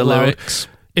that's forget quite the loud. lyrics.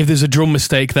 If there's a drum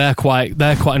mistake, they're quite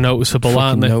noticeable, Fucking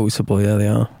aren't they? noticeable, yeah, they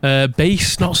are.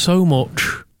 Bass, not so much.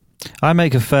 I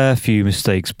make a fair few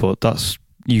mistakes, but that's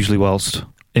usually whilst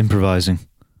improvising.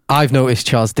 I've noticed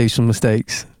Chaz do some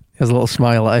mistakes. He has a little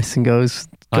smile at us and goes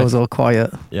all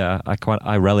quiet. Yeah,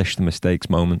 I relish the mistakes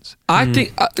moments. I Mm.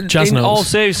 think, Jazz in notes. all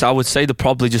seriousness, I would say they're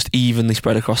probably just evenly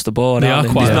spread across the board. They aren't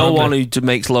are quite, There's no aren't one they? who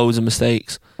makes loads of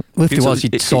mistakes. Well, if there It's- was,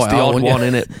 you'd it's sort the it out, odd wouldn't one you?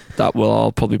 in it that we're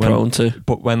all probably When- prone to.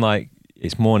 But when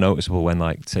it's more noticeable when,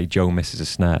 like, say Joe misses a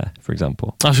snare, for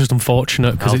example. That's just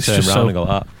unfortunate because I'll it's turn just around so. and go,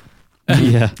 ah.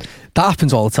 Yeah. That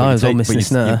happens all the time as well, missing a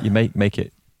snare. You make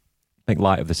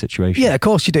light of the situation. Yeah, of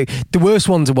course you do. The worst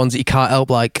ones are ones that you can't help,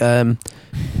 like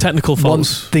Technical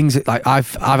faults. things that, like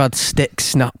I've had stick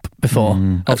snap before.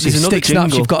 Obviously, There's another stick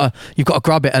snaps. jingle. You've got to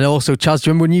grab it. And also, Chaz, do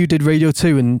you remember when you did Radio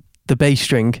 2 and the bass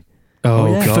string?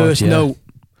 Oh, God. First yeah. note.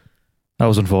 That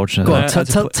was unfortunate. Go on, Yeah,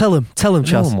 tell him, No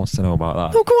Chaz. one wants to know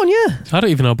about that. Oh, go on, yeah. I don't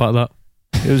even know about that.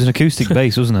 It was an acoustic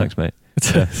bass, wasn't it? Thanks, mate.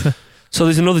 So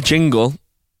there's another jingle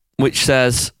which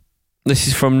says, this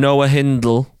is from Noah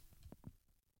Hindle.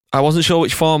 I wasn't sure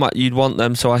which format you'd want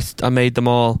them, so I made them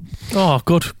all. Oh,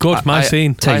 good. My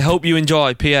scene. I hope you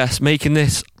enjoy. P.S. Making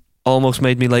this almost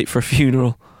made me late for a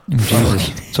funeral.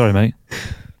 Jesus. Sorry, mate.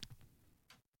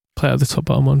 Play out the top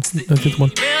bottom one. The good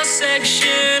one. Email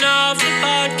section of the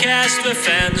podcast where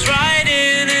fans write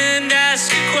in and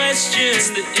ask a question. It's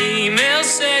the email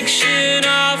section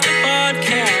of the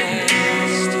podcast.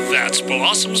 That's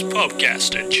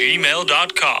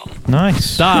blossomspodcast@gmail.com.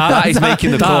 Nice. That is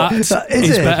making the cut. Is It's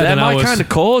it? better They're than my ours. kind of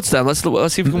chords then. Let's see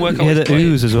if we can work out Yeah, which the way.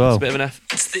 ooze as well. It's a bit of an F.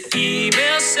 It's the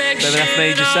email section F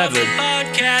major of 7. the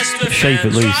podcast where Shape at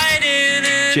fans least. write in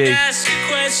and G. ask a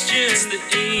question. It's the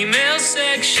email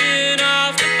section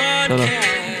of the No.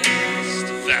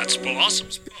 podcast. That's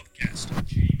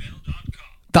blossomspodcast@gmail.com.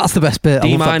 That's the best bit. I D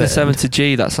love that minor bit. 7 to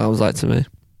G, that sounds like to me.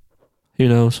 Who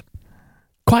knows?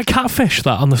 Quite catfish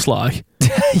that on the sly. I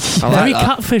like Very that.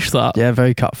 catfish that. Yeah,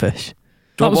 very catfish.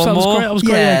 That was, one that was more? great. That was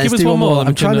great. Yeah, Give let's us do one more.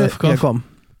 I'm trying to. Yeah, go on.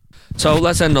 So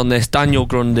let's end on this. Daniel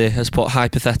Grundy has put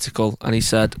hypothetical, and he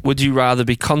said, would you rather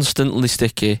be constantly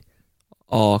sticky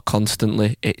or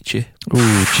constantly itchy?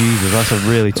 Ooh, Jesus, that's a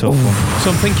really tough one. So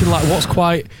I'm thinking like,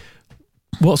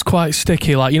 what's quite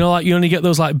sticky? Like, you know, like you only get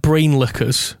those like brain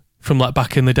liquors from like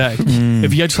back in the day.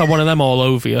 If you just had one of them all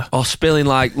over you. Or spilling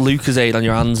like Lucozade on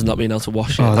your hands and not being able to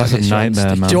wash it. Oh, that's That a gets you nightmare,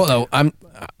 sticky. man. Do you know what though?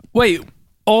 Wait,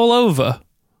 all over?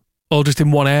 Or just in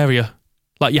one area?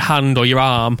 Like your hand or your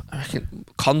arm? I reckon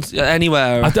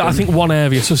anywhere. I think one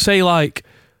area. So say like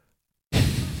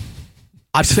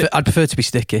I'd prefer to be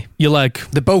sticky. your leg.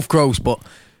 They're both gross, but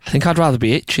I think I'd rather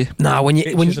be itchy. nah. When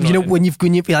Itchy's you know annoying. when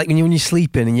you're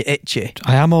sleeping and you're itchy,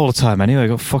 I am all the time anyway. I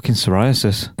got fucking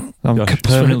psoriasis. I'm Gosh.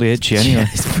 permanently itchy anyway.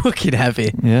 it's fucking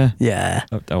heavy. Yeah. Yeah,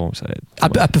 I won't say it.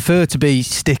 I prefer to be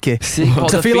sticky.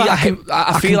 Because I feel like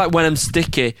I feel like when I'm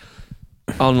sticky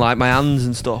on like my hands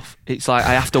and stuff, it's like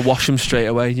I have to wash them straight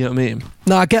away. You know what I mean?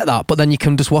 No, I get that, but then you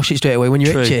can just wash it straight away when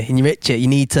you're True. itchy. And you're itchy, you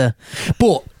need to.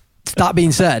 But that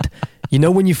being said, you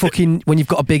know when you've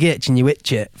got a big itch and you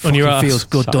itch it, On your fucking ass. feels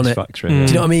good, doesn't it? Satisfactory. Mm. yeah.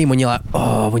 Do you know what I mean? When you're like,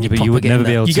 oh, when you But proper you would get never in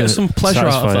be there. able You to get some pleasure out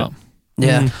of satisfy that. it.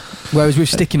 Yeah. Whereas with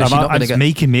stickiness, you're not going to It's get.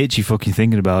 making me itchy fucking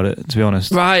thinking about it, to be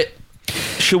honest. Right.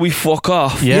 Should we fuck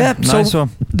off? Yeah, Yeah, nice so- one.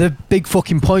 The big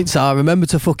fucking points are: remember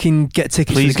to fucking get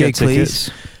tickets Please for the get gig, tickets.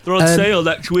 please. They're on Um, sale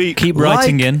next week. Keep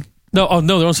writing in. No,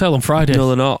 they're on sale on Friday. No,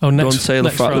 they're not. Oh, They're on next- sale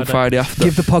next the Friday. Friday after.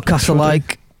 Give the podcast a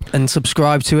like and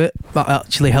subscribe to it. That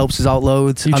actually helps us out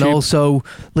loads. And YouTube. also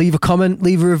leave a comment,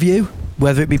 leave a review,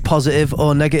 whether it be positive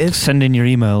or negative. Send in your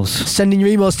emails. Send in your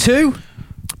emails too.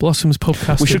 Blossoms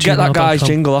Podcast. We should get that guy's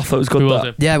jingle off. That was good. We will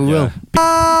That. do. Yeah, we will.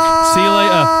 See you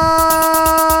later.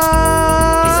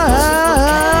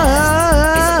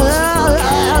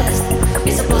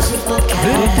 It's a Blossom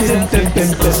podcast.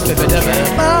 It's a Blossom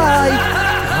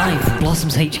podcast. Live from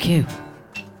Blossoms HQ.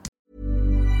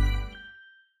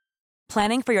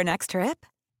 Planning for your next trip?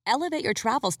 Elevate your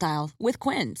travel style with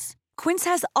Quince. Quince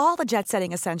has all the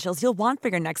jet-setting essentials you'll want for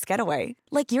your next getaway,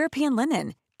 like European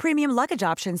linen, premium luggage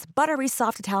options, buttery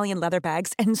soft Italian leather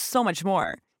bags, and so much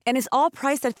more. And is all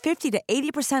priced at 50 to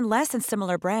 80% less than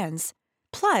similar brands.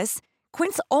 Plus,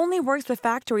 Quince only works with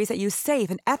factories that use safe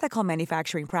and ethical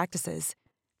manufacturing practices.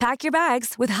 Pack your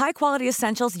bags with high-quality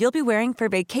essentials you'll be wearing for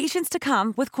vacations to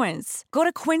come with Quince. Go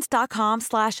to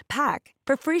quince.com/pack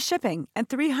for free shipping and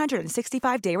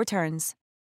 365-day returns.